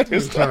like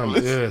Clarence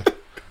Thomas. Yeah.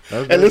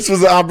 And this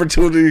was an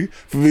opportunity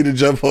for me to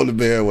jump on the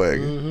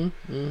bandwagon.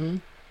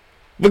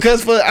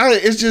 Because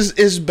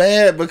it's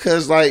bad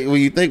because like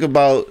when you think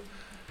about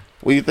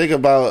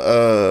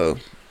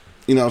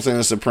you know what I'm saying,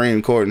 the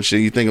Supreme Court and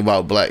shit, you think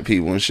about black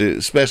people and shit,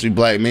 especially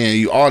black men,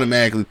 you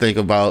automatically think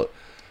about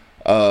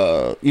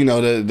you know,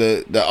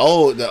 the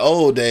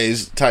old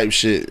days type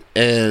shit.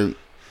 And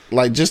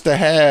like just to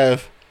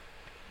have,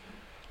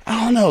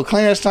 I don't know,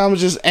 Clarence Thomas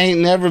just ain't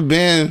never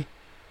been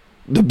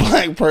the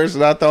black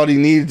person I thought he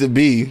needed to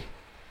be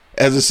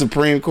as a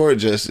Supreme Court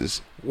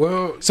justice.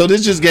 Well, So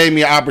this just gave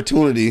me an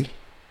opportunity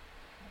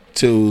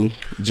to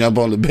jump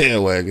on the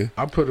bandwagon.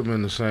 I put him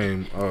in the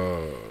same.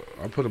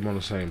 I put him on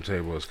the same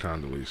table as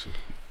Condoleezza.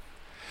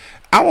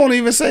 I won't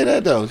even say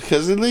that though,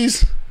 because at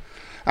least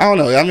I don't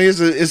know. I mean, it's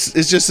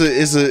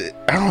a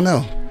I don't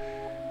know.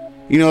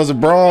 You know, it's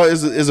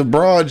a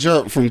broad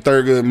jump from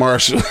Thurgood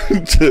Marshall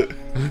to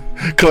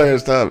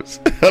Clarence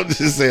Thomas. I'm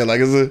just saying, like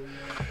it's a,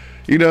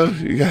 you know,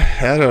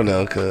 I don't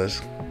know,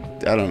 cuz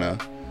I don't know.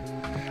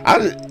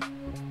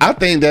 I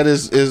think that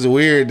is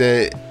weird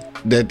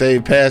that they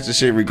passed the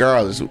shit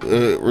regardless.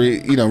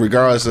 You know,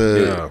 regardless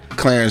of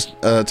Clarence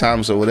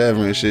Thomas or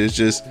whatever and shit.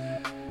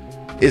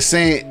 It's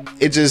saying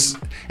it just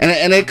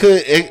and it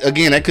could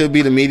that could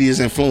be the media's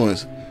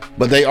influence,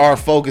 but they are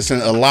focusing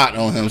a lot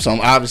on him. So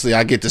obviously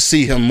I get to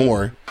see him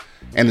more,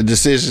 and the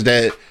decisions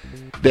that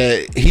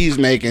he's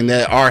making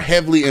that are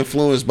heavily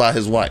influenced by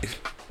his wife,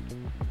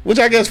 which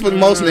I guess for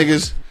most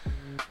niggas.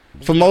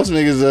 For most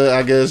niggas,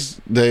 I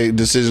guess their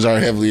decisions are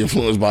heavily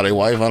influenced by their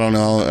wife. I don't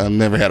know. I've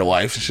never had a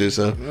wife and shit,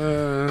 so.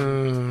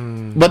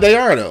 But they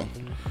are, though.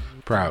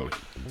 Probably.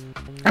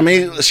 I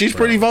mean, she's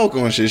pretty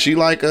vocal and shit. She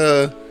like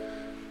how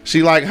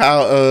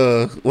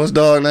what's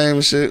dog name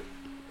and shit.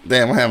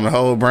 Damn, I'm having a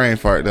whole brain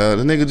fart, dog.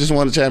 The nigga just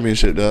won the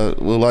championship, dog.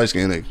 Little light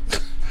skinned nigga.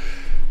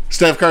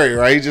 Steph Curry,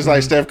 right? He just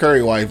like Steph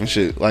Curry wife and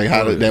shit. Like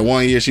how that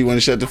one year she went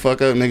and shut the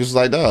fuck up. Niggas was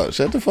like, dog,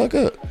 shut the fuck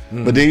up.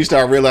 But then you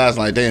start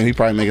realizing like, damn, he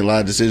probably making a lot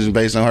of decisions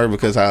based on her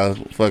because how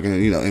fucking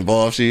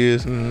involved she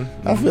is.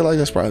 I feel like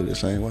that's probably the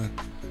same way.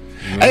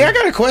 Hey, I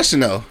got a question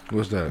though.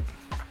 What's that?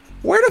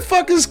 Where the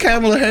fuck is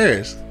Kamala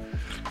Harris?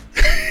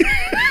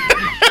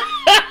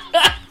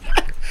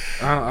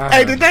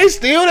 Hey, did they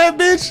steal that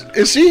bitch?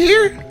 Is she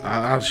here?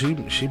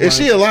 Is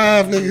she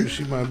alive, nigga?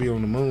 She might be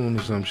on the moon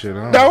or some shit.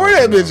 Now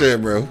where that bitch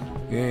at, bro?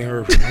 You ain't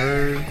heard from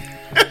her.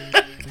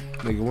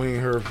 Nigga, we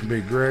ain't heard from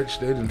Big Gretch.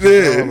 They done took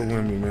all the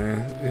women,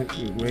 man.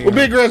 Well,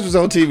 Big Gretch was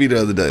on TV the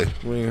other day.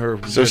 We ain't heard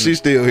from So she's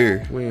still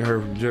here. We ain't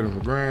heard from Jennifer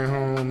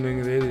Granholm,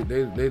 nigga.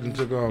 They done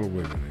took all the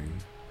women,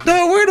 nigga.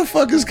 No, where the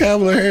fuck is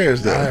Kamala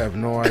Harris, though? I have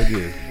no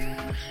idea.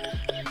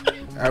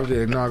 After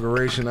the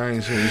inauguration, I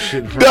ain't seen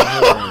shit from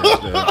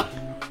her.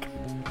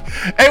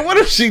 Hey, what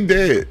if she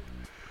dead?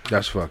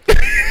 That's fucked up.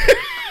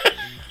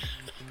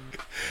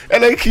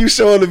 And they keep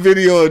showing the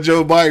video of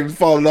Joe Biden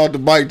falling off the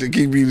bike to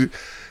keep you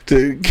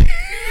they keep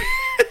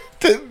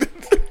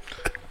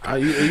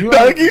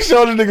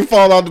showing the nigga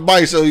fall off the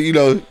bike, so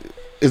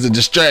it's a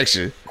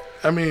distraction.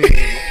 I mean,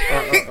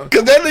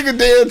 cause that nigga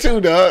dead too,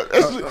 dog.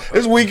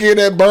 It's weekend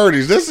at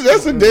Bernie's. That's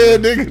a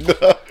dead nigga,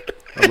 dog.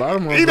 A lot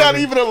of he not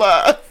even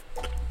alive.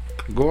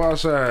 Go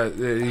outside,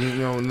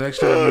 next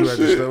time you at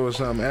the store or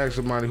something, ask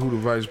somebody who the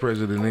vice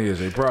president is.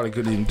 They probably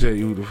couldn't even tell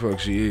you who the fuck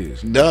she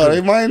is. No, they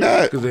might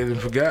not. Because they didn't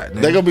forgot.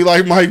 They gonna be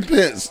like Mike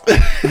Pence. They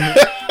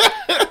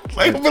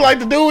gonna be like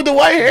the dude with the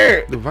white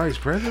hair. The vice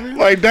president?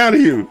 Like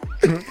Donahue.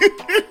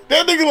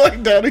 That nigga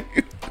like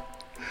Donahue.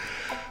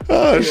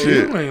 Oh,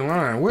 shit. You ain't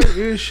lying. Where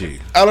is she?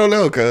 I don't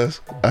know,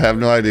 cuz. I have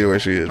no idea where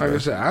she is. Like bro. I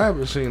said, I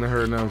haven't seen or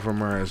heard nothing from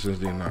her ass since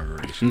the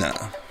inauguration. Nah,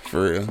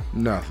 for real.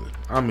 Nothing.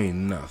 I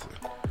mean, nothing.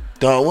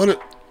 Dog, what if...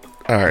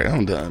 Alright,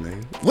 I'm done,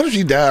 nigga. What if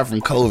she died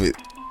from COVID,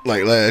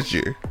 like last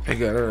year? They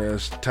got her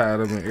ass tied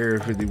up in Area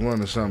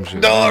 51 or some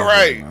shit. Dog,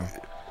 right.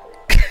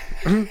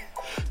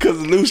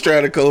 Because the new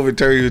strand of COVID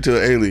turned you into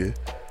an alien.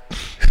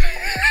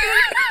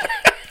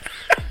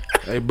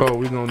 Hey, Bo,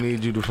 we gonna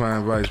need you to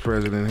find Vice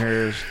President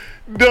Harris.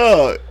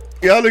 Dog,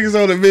 y'all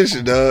niggas on a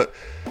mission, dog.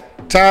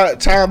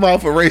 Time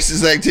out for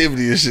racist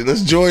activity and shit.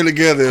 Let's join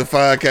together and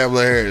find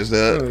Kamala Harris,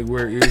 dog. Like,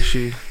 where is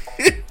she?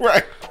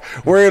 Right.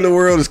 Where in the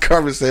world is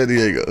Carmen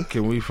Sandiego?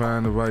 Can we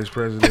find the vice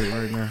president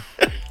right now?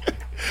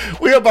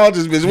 We about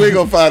this bitch. We ain't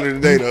gonna find her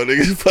today, though,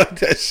 niggas. Fuck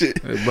that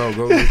shit. Hey, Bo,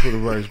 go look for the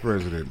vice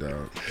president,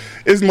 dog.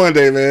 It's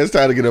Monday, man. It's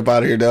time to get up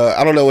out of here, dog.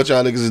 I don't know what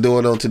y'all niggas is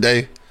doing on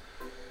today,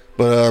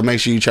 but make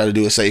sure you try to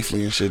do it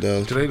safely and shit,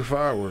 dog. Today the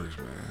fireworks,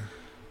 man.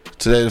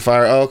 Today the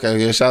fire. Oh, okay,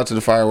 yeah. Shout out to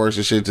the fireworks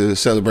and shit to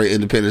celebrate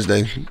Independence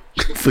Day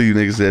for you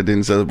niggas that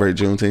didn't celebrate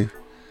Juneteenth.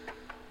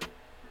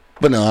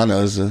 But no, I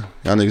know it's y'all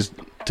niggas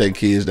take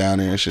kids down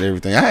there and shit,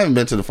 everything. I haven't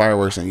been to the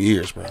fireworks in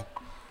years, bro.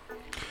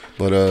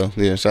 But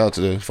yeah, shout out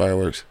to the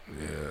fireworks.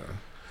 Yeah,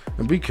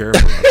 and be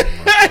careful.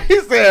 He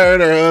said her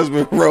and her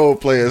husband role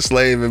playing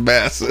slave and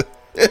master.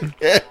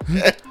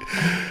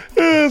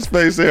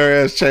 Space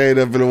her ass chained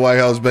up in the White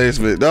House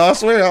basement. No, I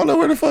swear I don't know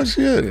where the fuck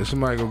she is. Yeah,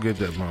 somebody go get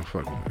that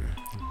motherfucker, man.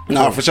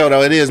 No, for sure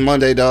though. It is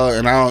Monday, dog,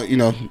 and I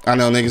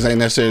know niggas ain't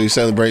necessarily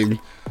celebrating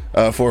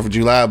 4th of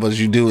July, but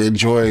you do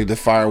enjoy the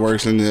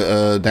fireworks in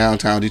the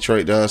downtown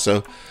Detroit, dog.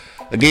 So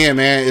again,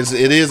 man,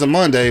 it is a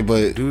Monday,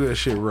 but do that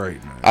shit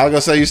right, man. I was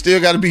gonna say you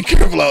still got to be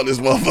careful out this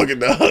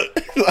motherfucking dog.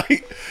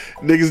 Like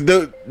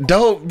niggas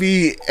don't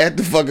be at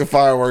the fucking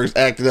fireworks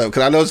acting up,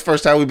 because I know it's the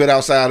first time we've been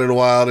outside in a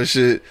while and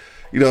shit.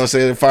 You know what I'm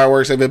saying? The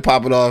fireworks ain't been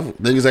popping off.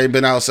 Niggas ain't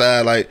been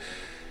outside. Like,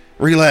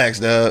 relax,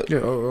 dog. Yeah,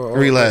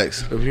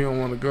 relax. If you don't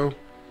want to go,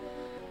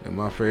 in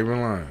my favorite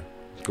line,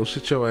 go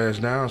sit your ass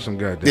down some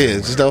goddamn. Yeah,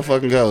 just don't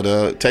fucking go,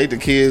 dog. Take the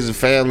kids and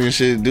family and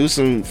shit. Do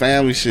some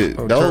family shit.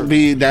 Don't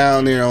be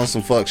down there on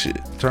some fuck shit.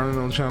 Turn it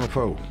on Channel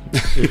 4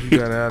 if you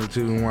got an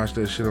attitude and watch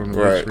that shit on the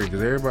big screen.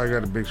 Because everybody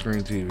got a big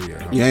screen TV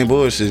at home. You ain't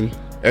bullshitting.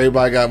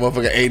 Everybody got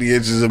motherfucking 80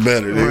 inches or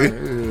better, nigga.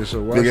 Right, yeah,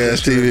 so watch big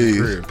ass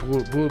TV.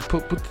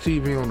 Put the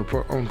TV on the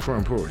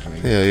front porch, nigga.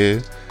 Hell yeah.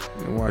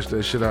 And watch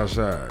that shit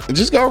outside. And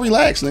just go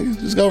relax, nigga.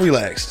 Just go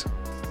relax.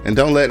 And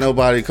don't let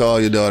nobody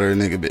call your daughter a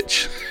nigga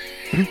bitch.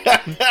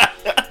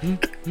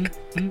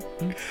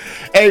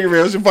 Hey,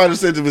 man, what's your final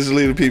sentiments to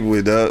leave the people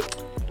with, dog?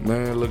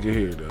 Man, look at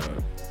here,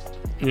 dog.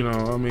 You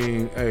know, I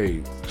mean,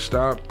 hey,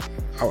 stop.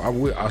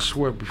 I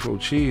swear before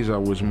Cheese, I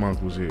wish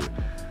Monk was here.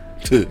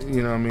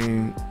 You know what I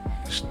mean?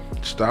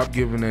 Stop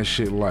giving that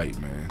shit light,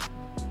 man.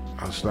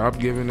 Stop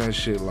giving that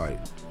shit light.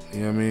 You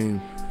know what I mean?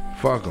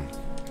 Fuck them.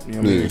 You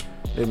know what I mean?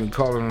 They've been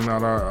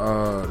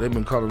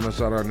calling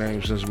us out our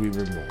names since we've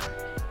been born.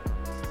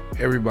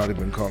 Everybody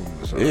been calling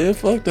us out. Yeah,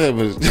 fuck that,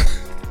 but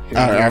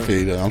I feel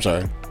you though. I'm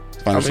sorry.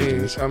 I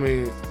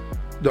mean,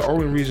 the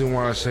only reason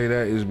why I say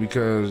that is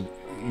because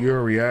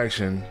your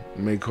reaction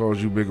may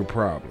cause you bigger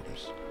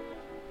problems.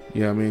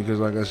 You know what I mean? Because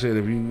like I said,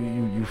 if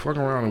you fuck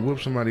around and whoop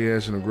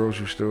somebody's ass in a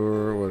grocery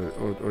store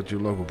or at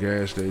your local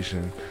gas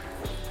station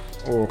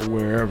or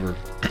wherever,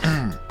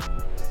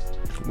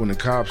 when the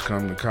cops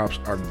come, the cops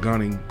are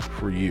gunning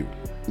for you.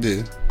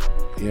 Yeah.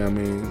 You know what I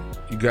mean?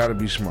 You got to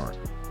be smart.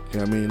 You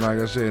know what I mean? Like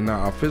I said,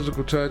 now a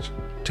physical touch,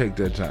 take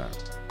that time.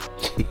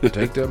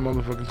 Take that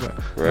motherfucking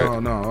time.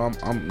 Right. No,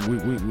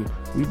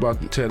 we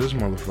about to tear this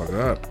motherfucker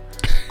up.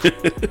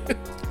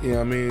 You know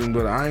what I mean?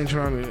 But I ain't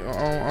trying to,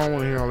 I don't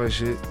want to hear all that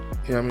shit.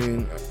 You know what I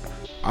mean?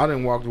 I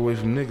done walked away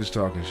from niggas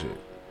talking shit.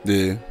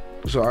 Yeah.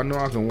 So I know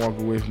I can walk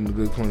away from the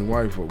good, clean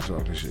white folks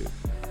talking shit.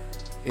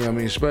 You know what I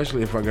mean?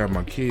 Especially if I got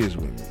my kids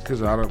with me.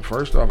 Because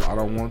first off, I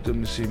don't want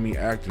them to see me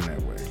acting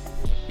that way.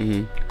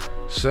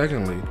 Mm-hmm.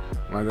 Secondly,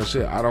 like I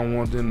said, I don't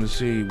want them to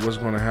see what's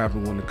going to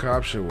happen when the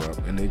cops show up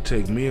and they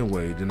take me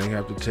away, then they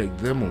have to take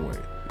them away.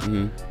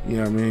 Mm-hmm. You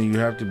know what I mean? You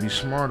have to be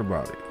smart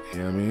about it. You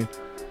know what I mean?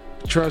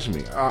 Trust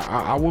me,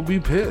 I will be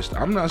pissed.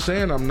 I'm not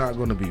saying I'm not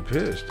going to be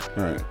pissed.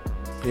 Right.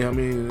 You know what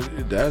I mean?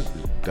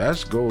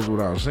 That goes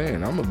without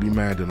saying. I'm going to be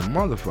mad at a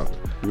motherfucker.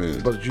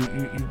 Man. But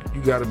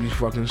you got to be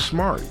fucking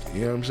smart.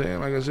 You know what I'm saying?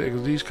 Like I said,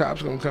 because these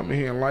cops going to come in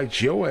here and light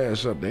your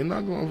ass up. They're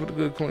not going for the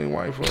good, clean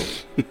white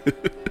folks.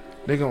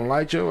 They're going to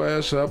light your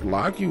ass up,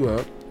 lock you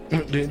up,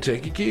 then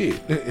take your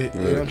kid. You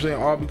know what I'm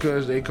saying? All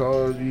because they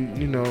called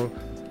you,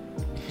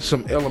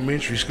 some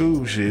elementary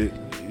school shit.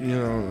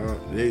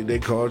 They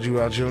called you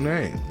out your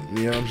name.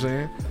 You know what I'm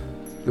saying?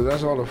 Because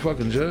that's all the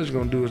fucking judge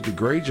gonna do is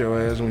degrade your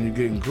ass when you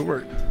get in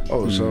court.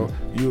 Oh, so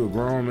you a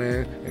grown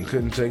man and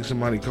couldn't take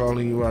somebody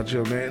calling you out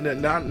your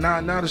name. Now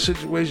the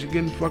situation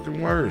getting fucking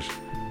worse.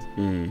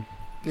 You know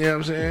what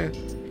I'm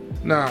saying?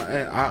 Nah,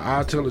 and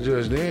I'll tell the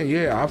judge then,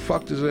 yeah, I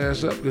fucked his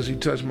ass up because he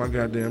touched my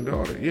goddamn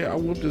daughter. Yeah, I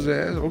whooped his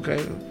ass.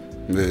 Okay.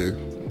 Yeah.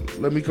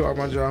 Let me call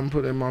my job and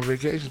put in my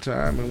vacation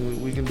time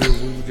and we can do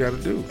what we gotta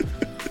do.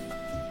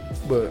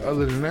 But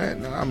other than that,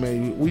 nah, I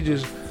mean, we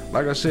just,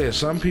 like I said,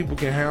 some people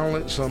can handle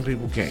it, some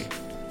people can't.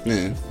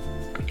 Yeah.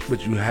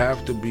 But you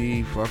have to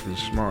be fucking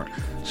smart.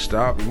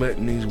 Stop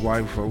letting these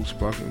white folks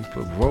fucking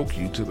provoke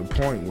you to the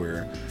point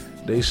where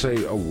they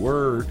say a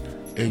word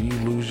and you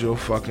lose your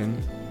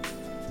fucking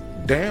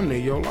damn near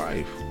your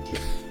life.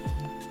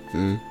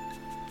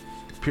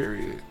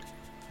 Period.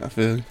 I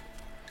feel you.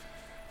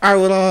 All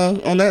right,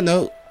 well, on that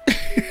note,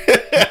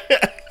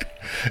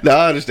 no,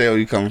 I understand where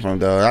you're coming from,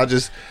 though. I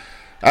just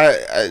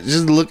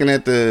looking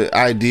at the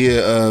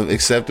idea of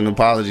accepting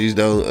apologies,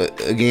 though.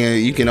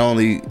 Again, you can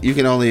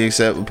only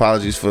accept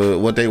apologies for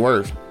what they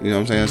worth. You know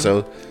what I'm saying?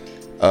 So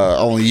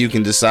only you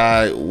can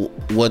decide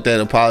what that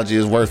apology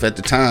is worth at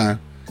the time.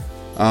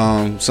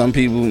 Some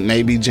people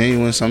may be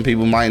genuine, some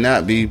people might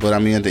not be. But I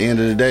mean, at the end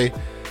of the day,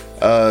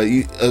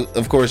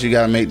 of course, you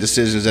got to make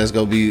decisions that's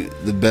gonna be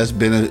the best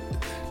benefit.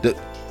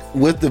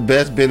 With the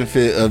best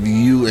benefit of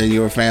you and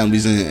your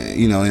families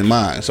in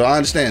mind. So I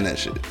understand that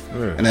shit.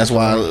 Yeah. And that's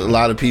why a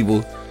lot of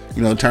people,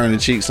 turn the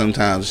cheek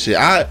sometimes. Shit.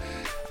 I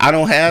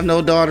don't have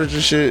no daughters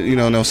and shit,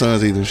 no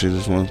sons either. Shit.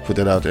 Just want to put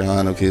that out there. I don't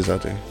have no kids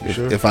out there.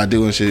 If I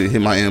do and shit,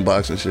 hit my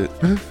inbox and shit.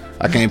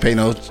 I can't pay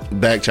no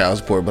back child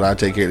support, but I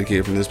take care of the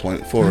kid from this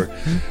point forward.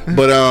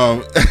 But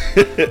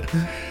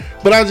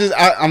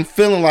I'm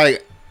feeling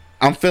like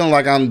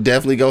I'm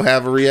definitely gonna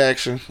have a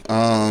reaction.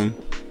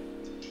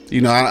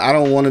 I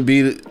don't want to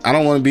be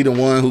the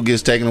one who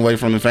gets taken away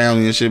from the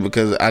family and shit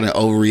because I done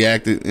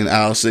overreacted in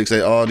aisle 6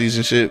 at Aldi's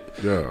and shit.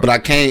 Yeah. But I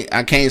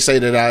can't say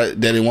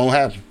that it won't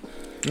happen.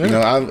 Yeah.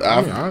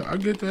 I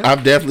get that.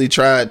 I've definitely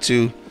tried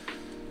to.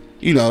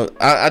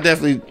 I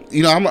definitely.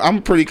 I'm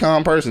a pretty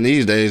calm person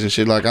these days and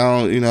shit. Like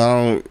I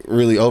don't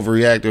really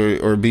overreact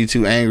or be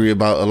too angry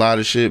about a lot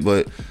of shit.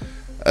 But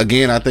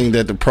again, I think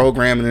that the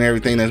programming and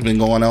everything that's been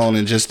going on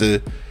and just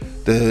the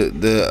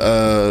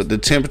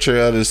temperature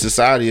of the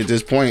society at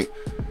this point,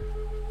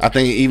 I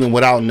think even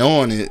without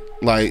knowing it,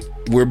 like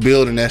we're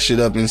building that shit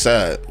up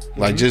inside.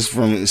 Like just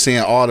from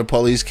seeing all the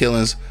police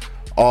killings,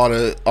 all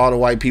the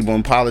white people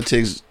in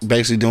politics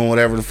basically doing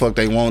whatever the fuck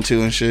they want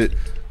to and shit,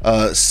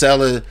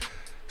 selling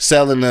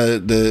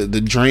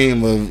the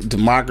dream of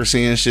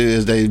democracy and shit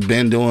as they've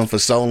been doing for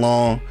so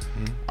long.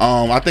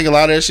 I think a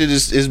lot of that shit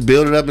is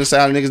building up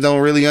inside and niggas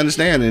don't really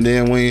understand. And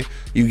then when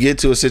you get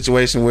to a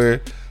situation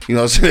where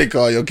so they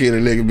call your kid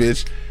a nigga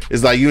bitch,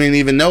 it's like you didn't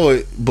even know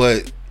it,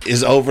 but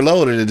it's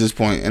overloaded at this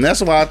point. And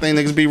that's why I think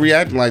niggas be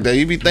reacting like that.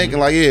 You be thinking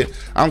like, yeah,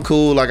 I'm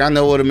cool, like I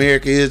know what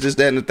America is, this,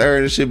 that, and the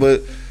third and shit,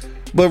 but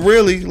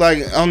really,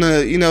 like on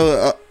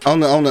the on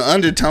the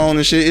undertone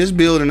and shit, it's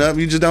building up.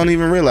 You just don't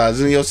even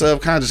realize it's in your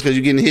subconscious because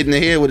you're getting hit in the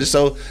head with it.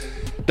 So,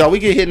 dog, we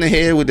get hit in the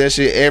head with that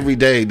shit every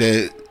day.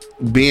 That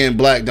being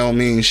black don't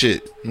mean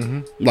shit.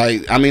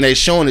 Like, I mean, they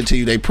showing it to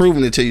you, they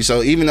proving it to you.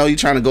 So even though you're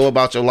trying to go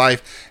about your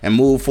life and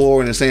move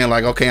forward and saying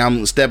like, okay,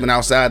 I'm stepping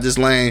outside this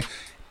lane,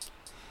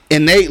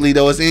 innately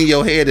though, it's in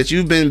your head that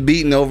you've been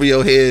beating over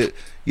your head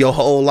your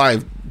whole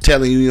life,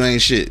 telling you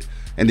ain't shit.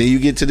 And then you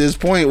get to this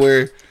point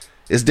where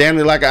it's damn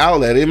near like an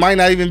outlet. It might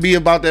not even be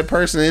about that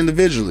person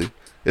individually.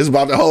 It's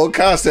about the whole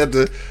concept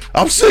of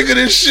I'm sick of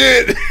this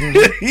shit.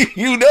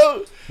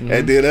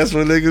 And then that's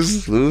when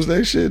niggas lose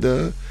their shit,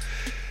 dog.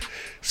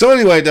 So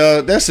anyway,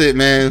 dog, that's it,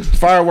 man.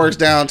 Fireworks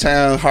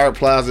downtown Hart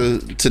Plaza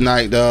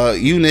tonight, dog.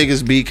 You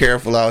niggas be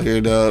careful out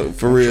here, dog.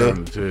 For real.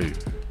 I'm trying to tell you.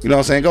 You know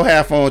what I'm saying? Go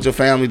have fun with your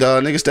family,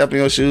 dog. Niggas step in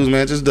your shoes,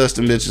 man. Just dust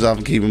them bitches off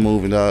and keep it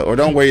moving, dog. Or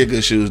don't wear your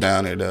good shoes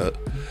down there, dog.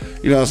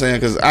 You know what I'm saying?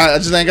 Because I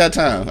just ain't got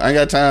time. I ain't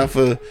got time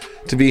to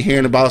be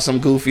hearing about some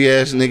goofy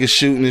ass niggas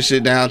shooting and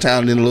shit downtown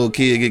and then a little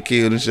kid get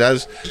killed and shit. I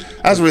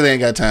just really ain't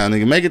got time,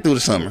 nigga. Make it through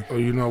the summer. Oh,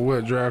 you know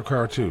what? Drive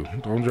car too.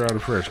 Don't drive the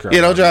fresh car. Yeah,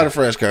 don't drive the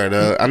fresh car,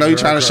 dog. I know you're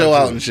trying to show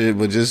out and shit,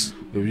 but just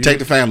take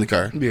the family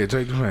car. Yeah,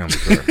 take the family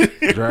car.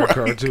 Drive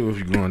car too if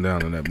you're going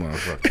down in that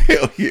motherfucker.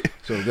 Hell yeah.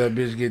 So if that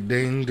bitch get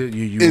dinged,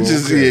 you It's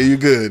just, okay. yeah, you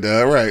good,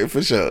 dog. Right,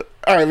 for sure.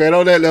 All right, man.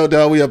 On that note,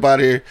 dog, we up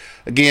out here.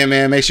 Again,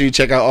 man, make sure you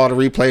check out all the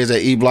replays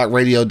at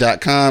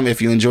eblockradio.com.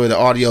 If you enjoy the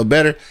audio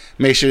better,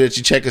 make sure that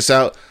you check us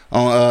out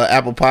on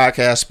Apple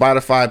Podcasts,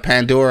 Spotify,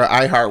 Pandora,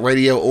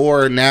 iHeartRadio,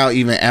 or now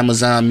even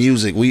Amazon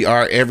Music. We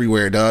are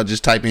everywhere, dog.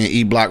 Just type in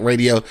eBlock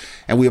Radio,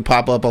 and we'll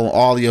pop up on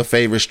all your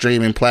favorite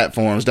streaming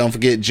platforms. Don't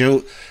forget,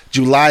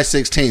 July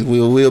 16th,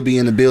 we will be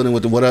in the building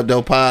with the What Up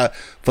Doe Pod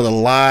for the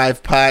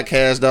live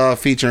podcast, dog,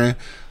 featuring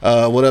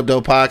What Up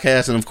Doe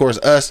Podcast, and, of course,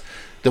 us.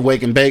 The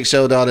Wake and Bake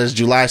Show, dog, is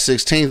July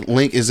 16th.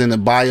 Link is in the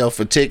bio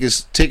for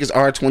tickets. Tickets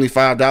are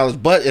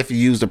 $25, but if you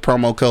use the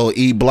promo code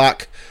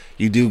EBLOCK,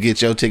 you do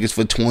get your tickets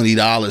for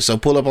 $20. So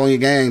pull up on your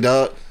gang,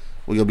 dog.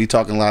 We're going to be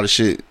talking a lot of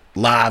shit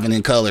live and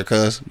in color,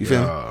 cuz. You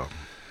feel me?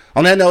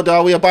 On that note,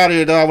 dog, we up out of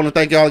here, dog. I want to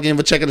thank y'all again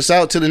for checking us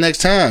out. Till the next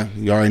time.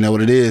 You already know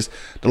what it is.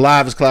 The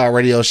Live is Cloud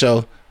radio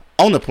show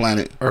on the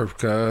planet Earth,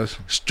 cuz.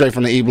 Straight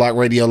from the E-Block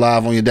Radio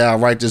live on your dial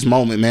right this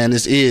moment, man.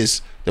 This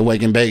is the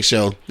Wake and Bake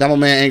Show. Got my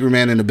man Angry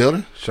Man in the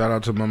building. Shout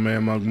out to my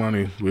man Monk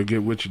Money. We'll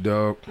get with you,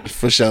 dog.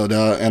 For sure,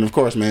 dog. And of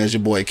course, man, it's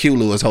your boy Q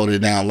Lewis holding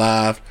it down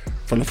live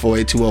from the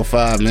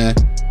 48205, man.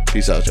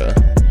 Peace out, y'all.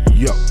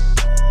 Yo.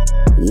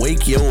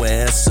 Wake your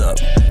ass up.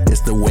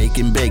 It's the Wake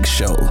and Bake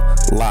Show,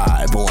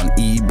 live on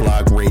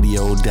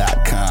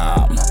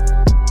eblockradio.com.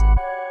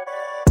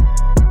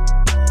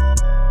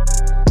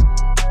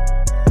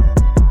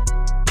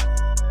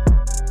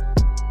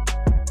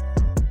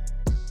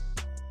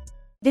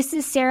 This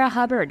is Sarah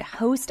Hubbard,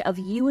 host of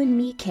You and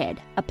Me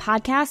Kid, a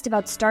podcast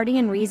about starting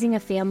and raising a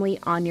family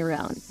on your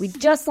own. We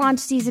just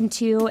launched season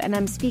 2, and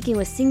I'm speaking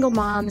with single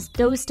moms,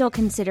 those still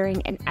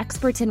considering, and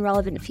experts in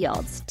relevant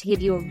fields to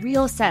give you a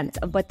real sense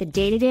of what the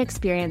day-to-day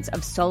experience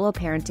of solo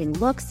parenting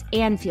looks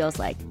and feels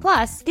like.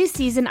 Plus, this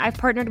season, I've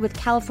partnered with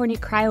California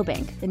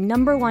Cryobank, the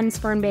 #1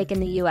 sperm bank in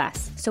the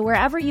U.S. So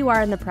wherever you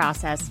are in the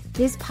process,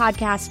 this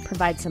podcast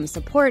provides some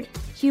support,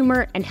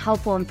 humor, and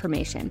helpful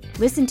information.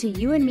 Listen to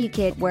You and Me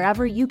Kid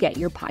wherever you get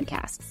your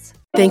podcasts.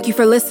 Thank you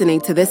for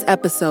listening to this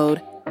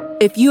episode.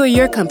 If you or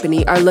your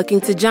company are looking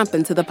to jump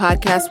into the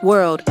podcast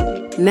world,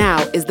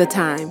 now is the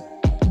time.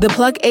 The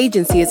Plug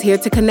Agency is here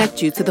to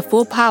connect you to the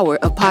full power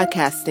of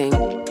podcasting.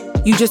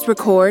 You just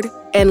record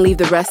and leave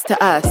the rest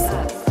to us.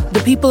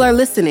 The people are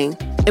listening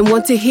and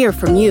want to hear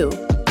from you.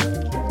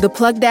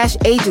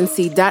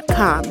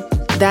 theplug-agency.com.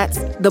 That's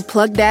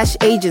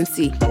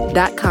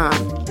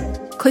theplug-agency.com.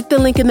 Click the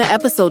link in the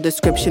episode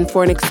description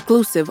for an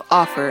exclusive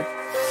offer.